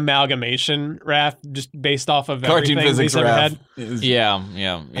make an amalgamation, Raph, just based off of cartoon everything physics he's ever Raph had. is- Yeah.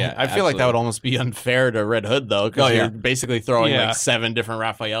 I feel like that would almost be unfair to Red Hood though, because Oh, yeah. you're basically throwing Yeah. like 7 different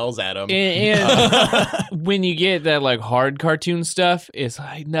Raphaels at him. And when you get that like hard cartoon stuff, it's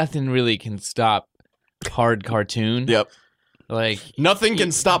like nothing really can stop hard cartoon. Yep. Like, Nothing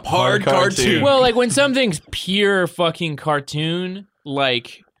can stop hard Hard cartoon. cartoon. well, like when something's pure fucking cartoon,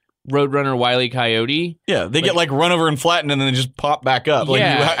 like Roadrunner Wile E. Coyote. Yeah, they get like run over and flattened and then they just pop back up. Like,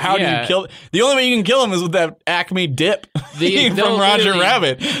 Yeah, how do you yeah. kill? The only way you can kill them is with that Acme dip They'll from Roger literally-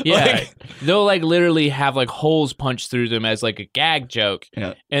 Rabbit. Yeah, Like, they'll like literally have like holes punched through them as like a gag joke,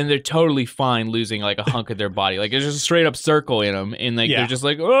 Yeah. and they're totally fine losing like a hunk of their body. Like there's just a straight up circle in them, and like Yeah. they're just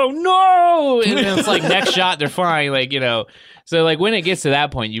like, oh no, and then it's like next shot they're fine. Like so like when it gets to that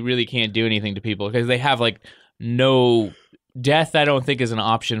point, you really can't do anything to people because they have like no death. I don't think is an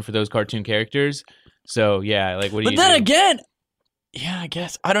option for those cartoon characters. So yeah, like what do but you then do? again, yeah, I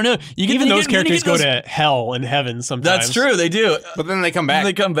guess I don't know. You can Even you those get- you characters get go those- to hell and heaven sometimes. That's true. They do. But then they come back.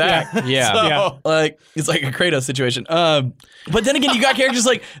 They come back. Yeah. So, Yeah. like it's like a Kratos situation. But then again, you got characters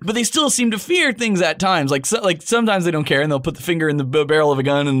like, but they still seem to fear things at times. Like sometimes they don't care and they'll put the finger in the barrel of a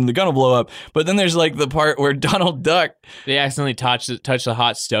gun and the gun will blow up. But then there's like the part where Donald Duck, They accidentally touch the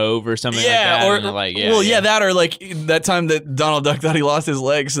hot stove or something like yeah, that. or and they're like, that or like that time that Donald Duck thought he lost his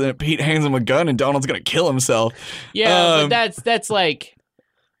legs, so then Pete hands him a gun and Donald's gonna kill himself. yeah. But that's like.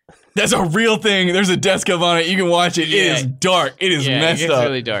 That's a real thing. There's a desk up on it. You can watch it. Yeah. It is dark. It is Yeah, messed it gets up.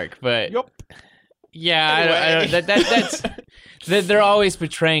 really dark, but Yup. yeah, Anyway. that's that they're always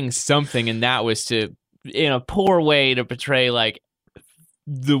portraying something, and that was to in a poor way to portray like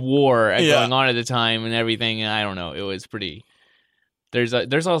the war Yeah. going on at the time and everything. And I don't know. It was pretty. There's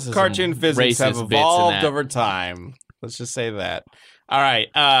also Cartoon some physics have racist bits in evolved that. over time. Let's just say that. All right,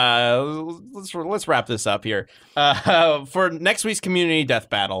 let's wrap this up here. For next week's community death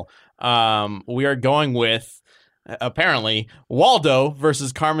battle, we are going with apparently Waldo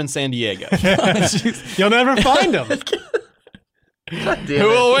versus Carmen Sandiego. You'll never find him. Who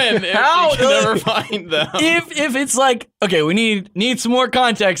will win? If How? you can never find them. If it's like, okay, we need some more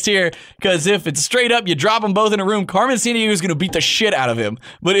context here, because if it's straight up, you drop them both in a room, Carmen Sandiego is going to beat the shit out of him.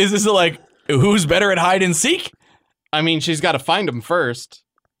 But is this like, who's better at hide and seek? I mean, she's got to find him first.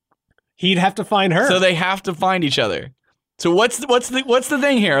 He'd have to find her. So they have to find each other. So what's the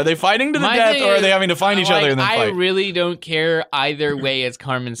thing here? Are they fighting to the My death, thing or are is, they having to find each other and then I fight? really don't care either way as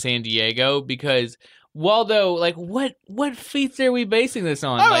Carmen Sandiego, because Waldo, like, what feats are we basing this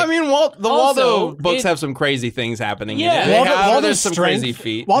on? I mean, the also, Waldo books it- have some crazy things happening. Yeah. in it. There's Waldo's some strength, crazy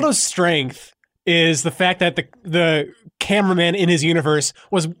feet. Waldo's strength is the fact that the cameraman in his universe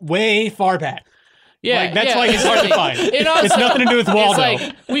was way far back. Yeah, Like, that's yeah, why he's hard to find. And also, It's nothing to do with Waldo. It's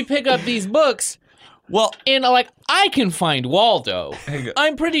like we pick up these books, Well, and like I can find Waldo.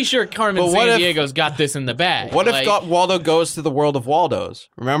 I'm pretty sure Carmen But what if- Sandiego's got this in the bag. What if Like, Waldo goes to the world of Waldos?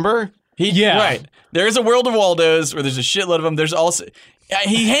 Remember? right. There is a world of Waldos where there's a shitload of them. There's also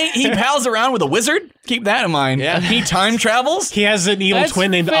he pals around with a wizard. Keep that in mind. Yeah. He time travels. He has an evil that's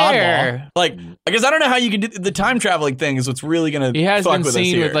twin named Oddball. fair. Like, I guess I don't know how you can do the time traveling thing. Is what's really gonna He has fuck been with us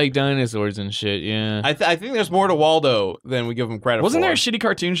seen here. with like dinosaurs and shit. Yeah. I think there's more to Waldo than we give him credit Wasn't for. there a shitty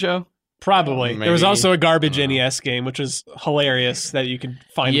cartoon show? Probably. There was Maybe. also a garbage NES game, which was hilarious that you could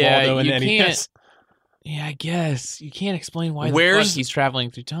find Yeah, Waldo in you NES. Yeah, I guess you can't explain why the Where's- fuck he's traveling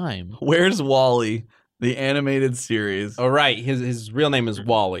through time. Where's Wally, the animated series? Oh, right. His real name is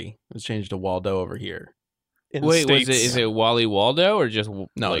Wally. It was changed to Waldo over here. In the Wait, States. is it Wally Waldo or just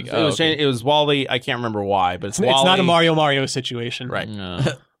No, like it was okay. changed, it was Wally. I can't remember why, but it's Wally. It's not a Mario situation. Right. No.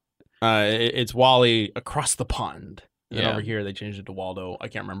 It's Wally across the pond. And Yeah. over here they changed it to Waldo. I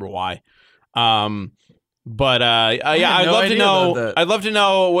can't remember why. But yeah, had I'd no love to idea know. about that. I'd love to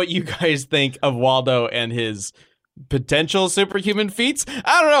know what you guys think of Waldo and his potential superhuman feats.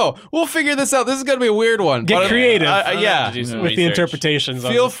 I don't know. We'll figure this out. This is gonna be a weird one. Get but, creative. yeah. To do some With the research. interpretations.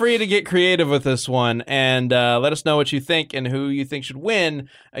 Feel of it. free to get creative with this one and let us know what you think and who you think should win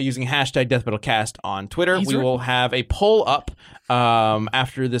using hashtag DeathBattleCast on Twitter. We will have a poll up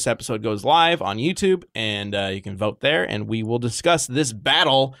after this episode goes live on YouTube, and you can vote there, and we will discuss this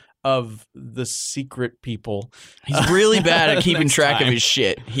battle of the secret people. He's really bad at keeping Next track of time. his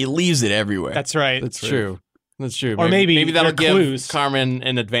shit. He leaves it everywhere. That's right. That's true. That's true. Or maybe that'll they're give clues. Carmen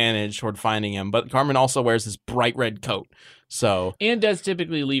an advantage toward finding him. But Carmen also wears this bright red coat, so And does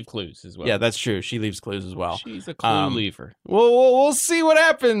typically leave clues as well. yeah, that's true. She leaves clues as well. She's a clue leaver. We'll see what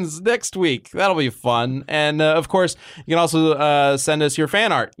happens next week. That'll be fun. And of course, you can also send us your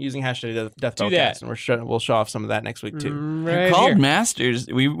fan art using hashtag DeathBattleCast, and we'll show off some of that next week too. Right Called here. masters.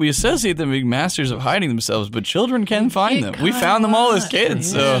 We associate them being masters of hiding themselves, but children can find them. We found them all as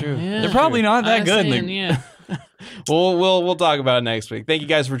kids, so they're probably not that good. Yeah. We'll talk about it next week. Thank you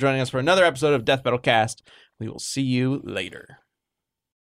guys for joining us for another episode of Death Battle Cast. We will see you later.